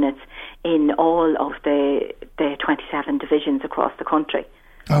service units in all of the 27 divisions across the country.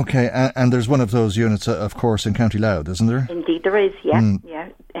 Okay, and there's one of those units, of course, in County Louth, isn't there? Indeed there is, yeah.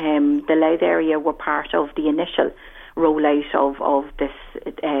 The Louth area were part of the initial rollout of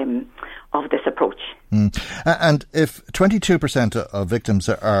this approach. And if 22% of victims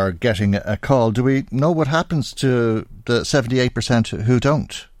are getting a call, do we know what happens to the 78% who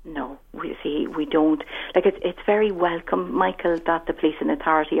don't? No, we don't. Like, it's very welcome, Michael, that the police and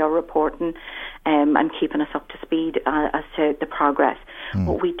authority are reporting and keeping us up to speed as to the progress.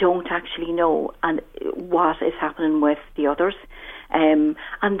 But we don't actually know what is happening with the others. And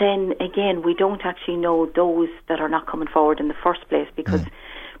then again, we don't actually know those that are not coming forward in the first place, because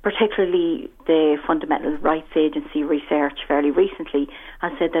particularly the Fundamental Rights Agency research fairly recently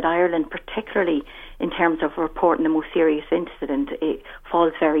has said that Ireland, particularly in terms of reporting the most serious incident, it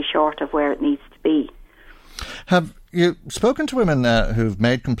falls very short of where it needs to be. Have you spoken to women who've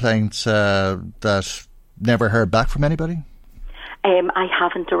made complaints that never heard back from anybody? I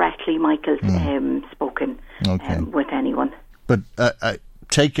haven't directly, Michael, spoken with anyone. But I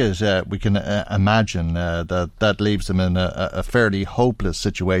take it we can imagine that leaves them in a fairly hopeless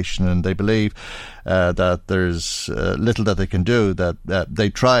situation, and they believe that there's little that they can do, that they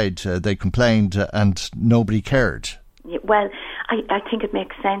tried, they complained, and nobody cared. Well, I think it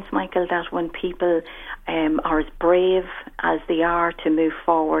makes sense, Michael, that when people are as brave as they are to move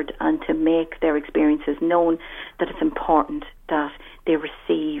forward and to make their experiences known, that it's important that they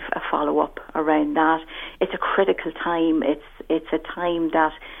receive a follow-up around that. It's a critical time. It's a time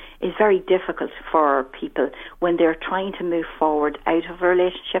that is very difficult for people when they're trying to move forward out of a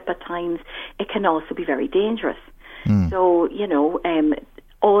relationship. At times, it can also be very dangerous. So,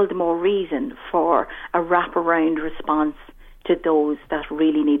 all the more reason for a wraparound response to those that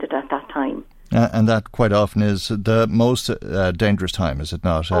really need it at that time. And that quite often is the most dangerous time, is it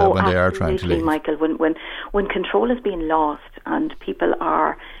not, when they are trying to leave? Michael. When control is being lost and people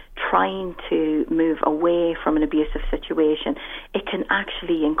are trying to move away from an abusive situation, it can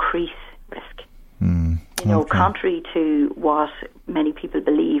actually increase risk. Contrary to what many people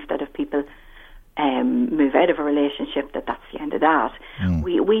believe, that if people move out of a relationship, that's the end of that.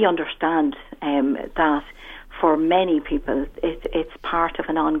 We understand that for many people it's part of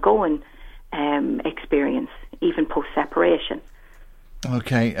an ongoing experience, even post-separation.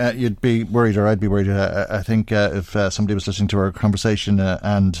 Okay, you'd be worried, or I'd be worried, I think, if somebody was listening to our conversation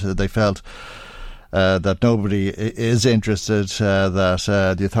and they felt that nobody is interested,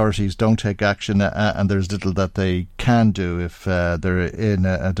 that the authorities don't take action, and there's little that they can do if they're in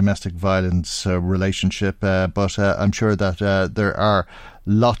a domestic violence relationship. But I'm sure that there are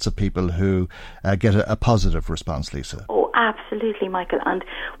lots of people who get a positive response, Lisa. Oh, absolutely, Michael. And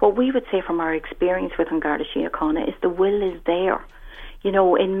what we would say from our experience with An Garda Síochána is the will is there.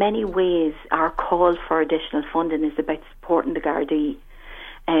 In many ways, our call for additional funding is about supporting the Gardaí.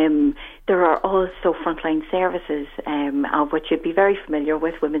 There are also frontline services, of which you'd be very familiar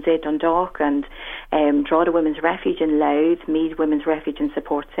with, Women's Aid Dundalk and Drogheda Women's Refuge in Louth, Meath Women's Refuge and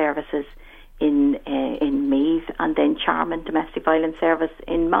Support Services in Meath, and then Charman Domestic Violence Service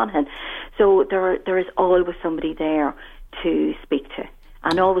in Monaghan. So there is always somebody there to speak to,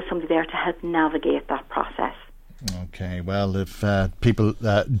 and always somebody there to help navigate that process. Okay, well, if people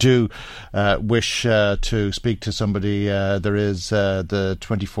do wish to speak to somebody, there is the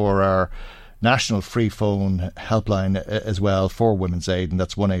 24-hour National Free Phone Helpline as well for Women's Aid, and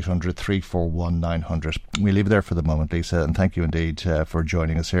that's 1800 341 900. We'll leave it there for the moment, Lisa, and thank you indeed for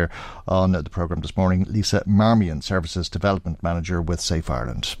joining us here on the programme this morning. Lisa Marmion, Services Development Manager with Safe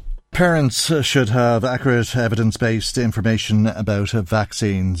Ireland. Parents should have accurate evidence-based information about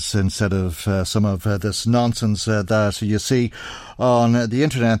vaccines instead of some of this nonsense that you see on the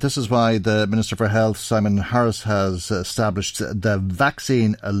internet. This is why the Minister for Health, Simon Harris, has established the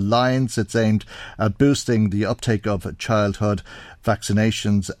Vaccine Alliance. It's aimed at boosting the uptake of childhood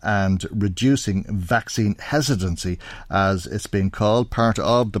vaccinations and reducing vaccine hesitancy, as it's been called. Part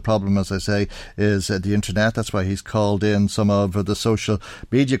of the problem, as I say, is the internet. That's why he's called in some of the social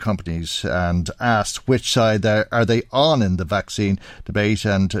media companies and asked which side are they on in the vaccine debate,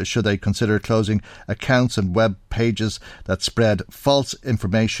 and should they consider closing accounts and web pages that spread false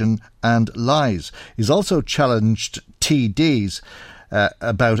information and lies. He's also challenged TDs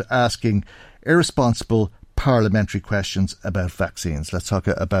about asking irresponsible parliamentary questions about vaccines. Let's talk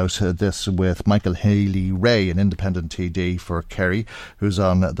about this with Michael Healy-Rae, an independent TD for Kerry, who's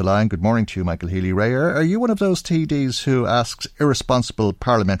on the line. Good morning to you, Michael Healy-Rae. Are you one of those TDs who asks irresponsible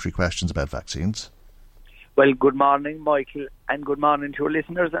parliamentary questions about vaccines? Well, good morning, Michael, and good morning to your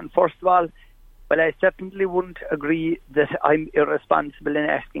listeners. And first of all, I certainly wouldn't agree that I'm irresponsible in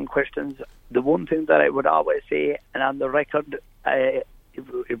asking questions. The one thing that I would always say, and on the record, it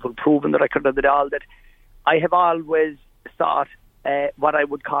will prove on the record of it all, that I have always sought what I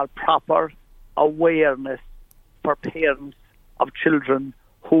would call proper awareness for parents of children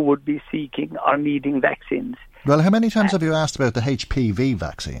who would be seeking or needing vaccines. Well, how many times have you asked about the HPV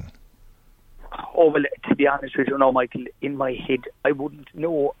vaccine? Oh, well, to be honest with you, Michael, in my head, I wouldn't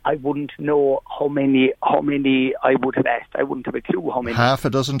know how many I would have asked. I wouldn't have a clue how many. Half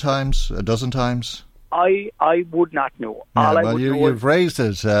a dozen times? A dozen times? I would not know. Yeah, you've raised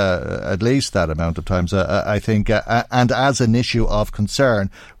it at least that amount of times, I think, and as an issue of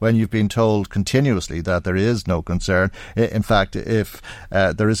concern when you've been told continuously that there is no concern. In fact, if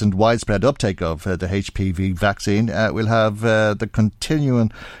there isn't widespread uptake of the HPV vaccine, we'll have the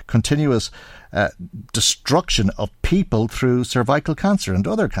continuous destruction of people through cervical cancer and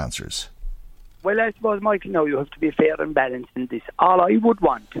other cancers. Well, I suppose, Michael, now you have to be fair and balanced in this. All I would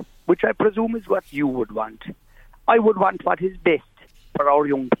want, which I presume is what you would want, I would want what is best for our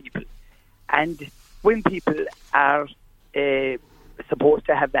young people. And when people are supposed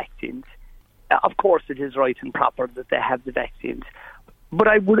to have vaccines, of course it is right and proper that they have the vaccines. But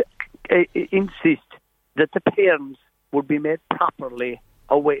I would insist that the parents would be made properly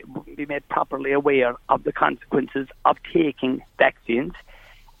aware of the consequences of taking vaccines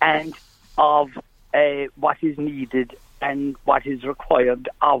and of what is needed and what is required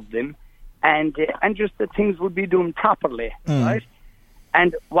of them, and just that things would be done properly, right?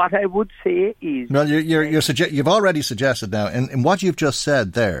 And what I would say is... Well, you've already suggested now, in what you've just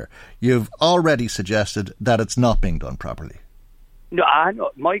said there, you've already suggested that it's not being done properly. No,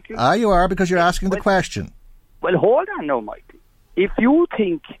 Michael... You are, because you're asking the question. Well, hold on now, Michael. If you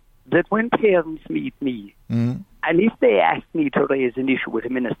think that when parents meet me, and if they ask me to raise an issue with a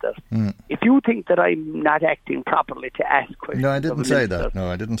minister, if you think that I'm not acting properly to ask questions... No, I didn't say that.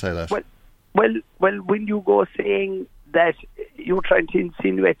 No, I didn't say that. Well, when you go saying that you're trying to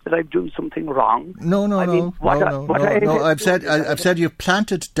insinuate that I've done something wrong... No. I've said you've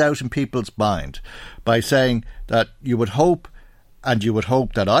planted doubt in people's mind by saying that you would hope, and you would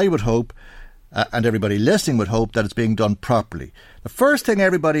hope that I would hope, and everybody listening would hope that it's being done properly. The first thing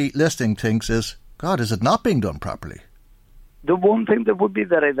everybody listening thinks is, God, is it not being done properly? The one thing that would be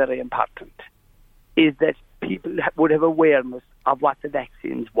very, very important is that people would have awareness of what the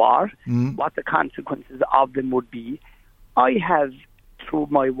vaccines were, what the consequences of them would be. I have, through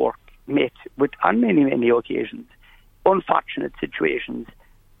my work, met with, on many, many occasions, unfortunate situations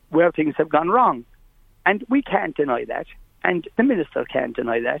where things have gone wrong. And we can't deny that, and the Minister can't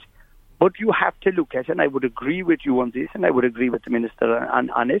deny that. But you have to look at, and I would agree with you on this, and I would agree with the Minister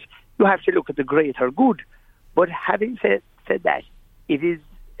on it, you have to look at the greater good. But having said that, it is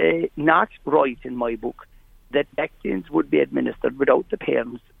not right in my book that vaccines would be administered without the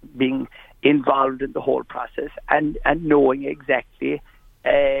parents being involved in the whole process and knowing exactly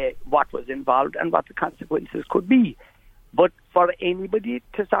what was involved and what the consequences could be. But for anybody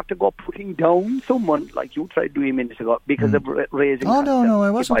to start to go putting down someone like you tried doing a minute ago because of raising... Oh, no,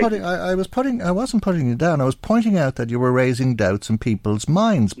 I wasn't putting it down. I was pointing out that you were raising doubts in people's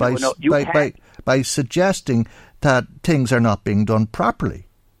minds by suggesting that things are not being done properly.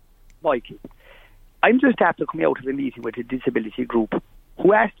 Mikey, I'm just after coming out of a meeting with a disability group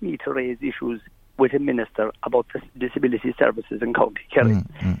who asked me to raise issues with a minister about the disability services in County Kerry.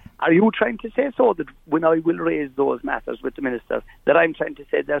 Are you trying to say so that when I will raise those matters with the minister, that I'm trying to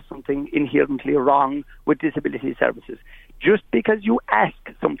say there's something inherently wrong with disability services? Just because you ask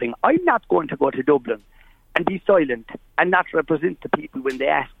something, I'm not going to go to Dublin and be silent and not represent the people when they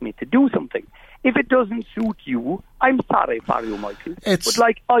ask me to do something. If it doesn't suit you, I'm sorry for you, Michael.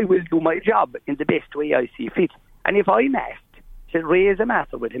 But I will do my job in the best way I see fit. And if I'm asked to raise a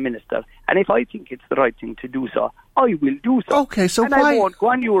matter with a minister, and if I think it's the right thing to do so, I will do so. Okay, so and why? I won't go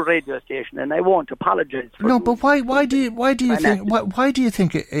on your radio station, and I won't apologise for. No, but why do you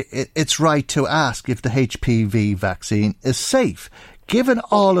think it's right to ask if the HPV vaccine is safe, given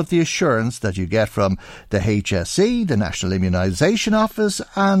all of the assurance that you get from the HSE, the National Immunisation Office,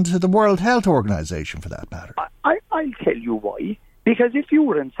 and the World Health Organisation, for that matter? I'll tell you why. Because if you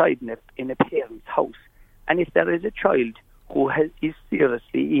were inside in a parent's house, and if there is a child who is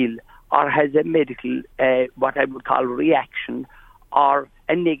seriously ill or has a medical, what I would call reaction or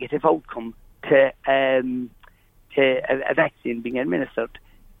a negative outcome to a vaccine being administered,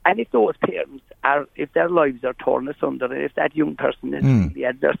 and if those parents if their lives are torn asunder, and if that young person is really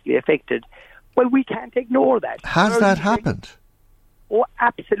adversely affected, well, we can't ignore that. Has that happened? Oh,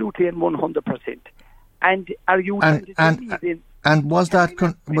 absolutely, and 100%. And are you trying to believe in? And was that...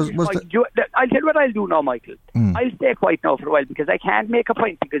 I'll tell you what I'll do now, Michael. I'll stay quiet now for a while because I can't make a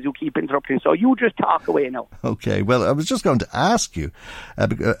point because you keep interrupting. So you just talk away now. Okay, well, I was just going to ask you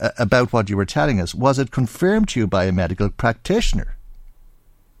about what you were telling us. Was it confirmed to you by a medical practitioner?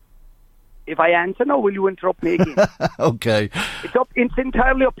 If I answer now, will you interrupt me again? Okay. It's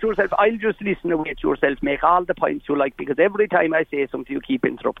entirely up to yourself. I'll just listen away to yourself, make all the points you like, because every time I say something, you keep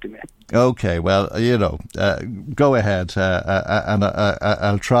interrupting me. Okay, well, go ahead, and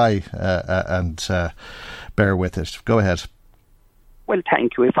I'll try and bear with it. Go ahead. Well,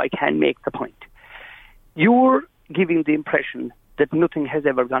 thank you, if I can make the point. You're giving the impression that nothing has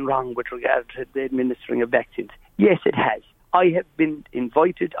ever gone wrong with regard to the administering of vaccines. Yes, it has. I have been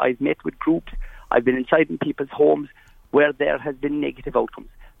invited, I've met with groups, I've been inside in people's homes where there has been negative outcomes.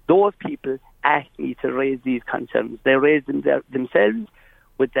 Those people asked me to raise these concerns. They raised them themselves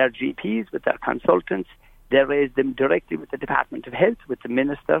with their GPs, with their consultants. They raised them directly with the Department of Health, with the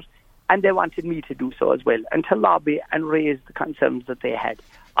Minister, and they wanted me to do so as well, and to lobby and raise the concerns that they had.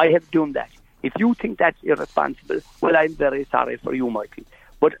 I have done that. If you think that's irresponsible, well, I'm very sorry for you, Michael.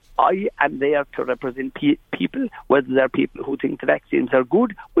 But I am there to represent people, whether they're people who think the vaccines are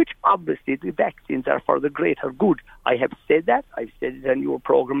good, which obviously the vaccines are for the greater good. I have said that. I've said it on your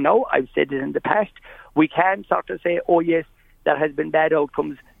programme now. I've said it in the past. We can sort of say, oh yes, there has been bad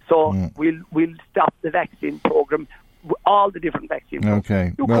outcomes, so we'll stop the vaccine programme, all the different vaccines.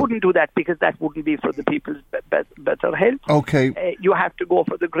 Okay. You couldn't do that because that wouldn't be for the people's better health. Okay. You have to go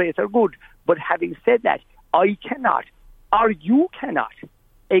for the greater good. But having said that, I cannot, or you cannot,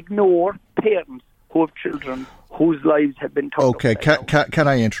 ignore parents who have children whose lives have been turned Okay, can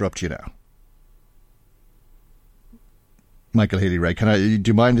I interrupt you now? Michael Healy-Rae, do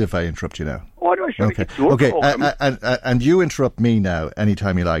you mind if I interrupt you now? Oh, no, sure. Okay, and you interrupt me now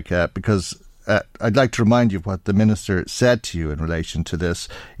anytime you like, because I'd like to remind you of what the Minister said to you in relation to this.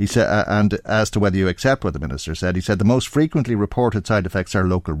 He said, and as to whether you accept what the Minister said, he said the most frequently reported side effects are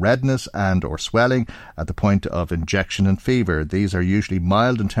local redness and or swelling at the point of injection and fever. These are usually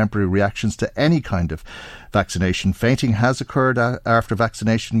mild and temporary reactions to any kind of vaccination. Fainting has occurred after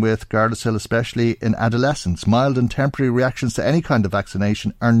vaccination with Gardasil, especially in adolescents. Mild and temporary reactions to any kind of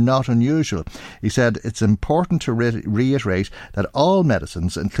vaccination are not unusual. He said it's important to reiterate that all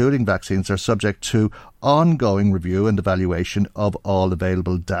medicines, including vaccines, are subject to ongoing review and evaluation of all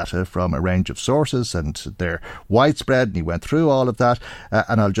available data from a range of sources, and they're widespread, and he went through all of that.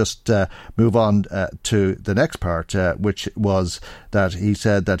 And I'll just move on to the next part, which was that he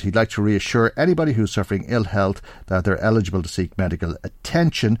said that he'd like to reassure anybody who's suffering ill health that they're eligible to seek medical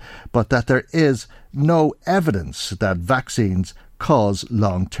attention, but that there is no evidence that vaccines cause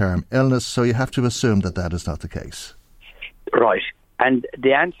long-term illness, so you have to assume that that is not the case. Right. And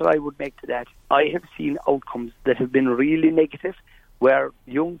the answer I would make to that, I have seen outcomes that have been really negative, where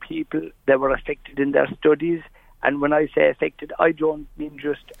young people, they were affected in their studies. And when I say affected, I don't mean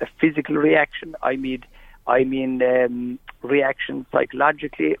just a physical reaction. I mean reactions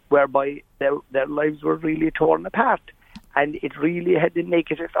psychologically, whereby their lives were really torn apart. And it really had a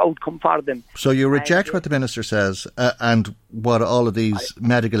negative outcome for them. So you reject what the Minister says and what all of these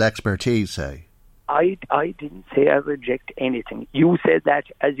medical expertise say? I didn't say I reject anything. You said that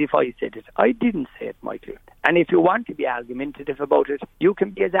as if I said it. I didn't say it, Michael. And if you want to be argumentative about it, you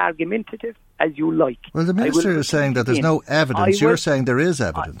can be as argumentative as you like. Well, the Minister is saying that there's no evidence. You're saying there is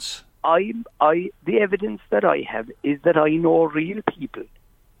evidence. The evidence that I have is that I know real people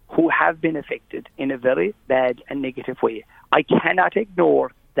who have been affected in a very bad and negative way. I cannot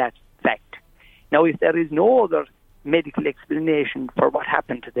ignore that fact. Now, if there is no other medical explanation for what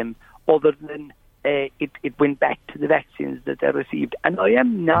happened to them other than it went back to the vaccines that they received, and I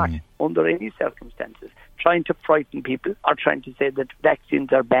am not, under any circumstances, trying to frighten people or trying to say that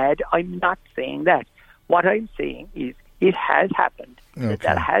vaccines are bad. I'm not saying that. What I'm saying is it has happened, that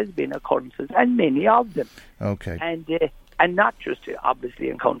there has been occurrences, and many of them. Okay. And not just obviously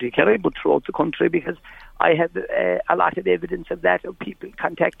in County Kerry, but throughout the country, because I have a lot of evidence of that, of people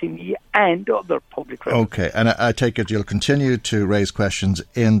contacting me and other public representatives. Okay, and I take it you'll continue to raise questions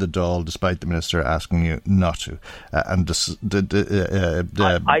in the Dáil despite the Minister asking you not to, and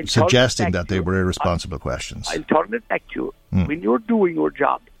suggesting that they were irresponsible questions. I'll turn it back to you. When you're doing your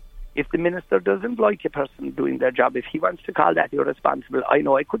job, if the Minister doesn't like a person doing their job, if he wants to call that irresponsible, I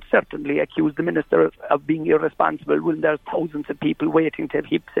know I could certainly accuse the Minister of being irresponsible when there's thousands of people waiting to have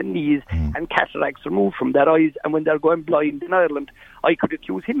hips and knees and cataracts removed from their eyes, and when they're going blind in Ireland. I could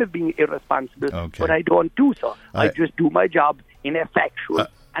accuse him of being irresponsible, but I don't do so. I just do my job in a factual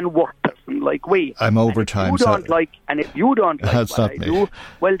and work person-like way. I'm over time. If you don't like what I do,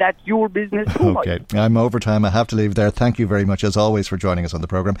 well, that's your business too. Okay, I'm over time. I have to leave there. Thank you very much, as always, for joining us on the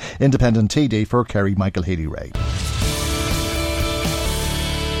programme. Independent TD for Kerry, Michael Healy-Rae.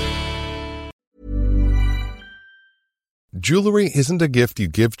 Jewelry isn't a gift you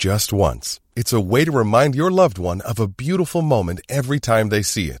give just once. It's a way to remind your loved one of a beautiful moment every time they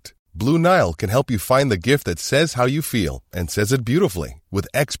see it. Blue Nile can help you find the gift that says how you feel and says it beautifully, with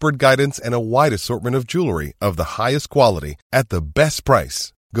expert guidance and a wide assortment of jewelry of the highest quality at the best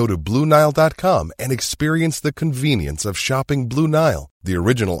price. Go to BlueNile.com and experience the convenience of shopping Blue Nile, the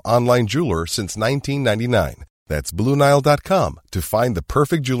original online jeweler since 1999. That's BlueNile.com to find the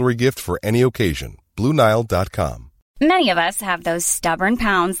perfect jewelry gift for any occasion. BlueNile.com. Many of us have those stubborn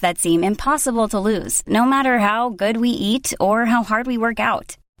pounds that seem impossible to lose, no matter how good we eat or how hard we work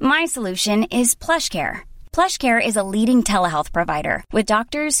out. My solution is PlushCare. PlushCare is a leading telehealth provider with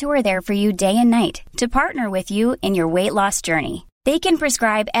doctors who are there for you day and night to partner with you in your weight loss journey. They can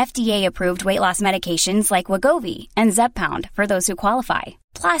prescribe FDA-approved weight loss medications like Wegovy and Zepbound for those who qualify.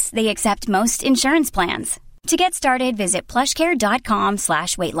 Plus, they accept most insurance plans. To get started, visit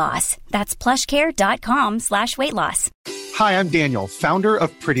plushcare.com/weightloss. That's plushcare.com/weightloss. Hi, I'm Daniel, founder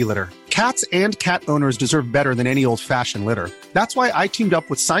of Pretty Litter. Cats and cat owners deserve better than any old-fashioned litter. That's why I teamed up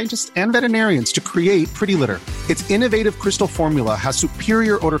with scientists and veterinarians to create Pretty Litter. Its innovative crystal formula has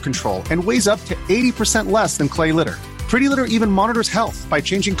superior odor control and weighs up to 80% less than clay litter. Pretty Litter even monitors health by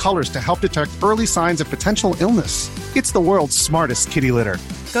changing colors to help detect early signs of potential illness. It's the world's smartest kitty litter.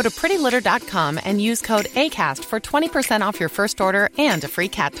 Go to prettylitter.com and use code ACAST for 20% off your first order and a free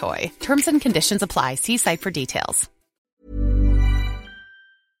cat toy. Terms and conditions apply. See site for details.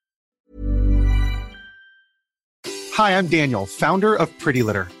 Hi, I'm Daniel, founder of Pretty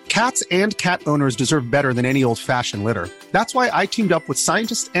Litter. Cats and cat owners deserve better than any old-fashioned litter. That's why I teamed up with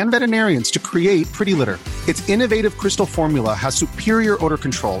scientists and veterinarians to create Pretty Litter. Its innovative crystal formula has superior odor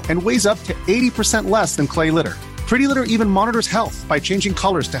control and weighs up to 80% less than clay litter. Pretty Litter even monitors health by changing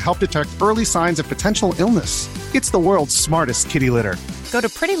colors to help detect early signs of potential illness. It's the world's smartest kitty litter. Go to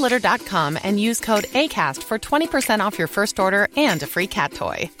prettylitter.com and use code ACAST for 20% off your first order and a free cat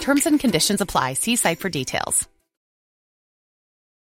toy. Terms and conditions apply. See site for details.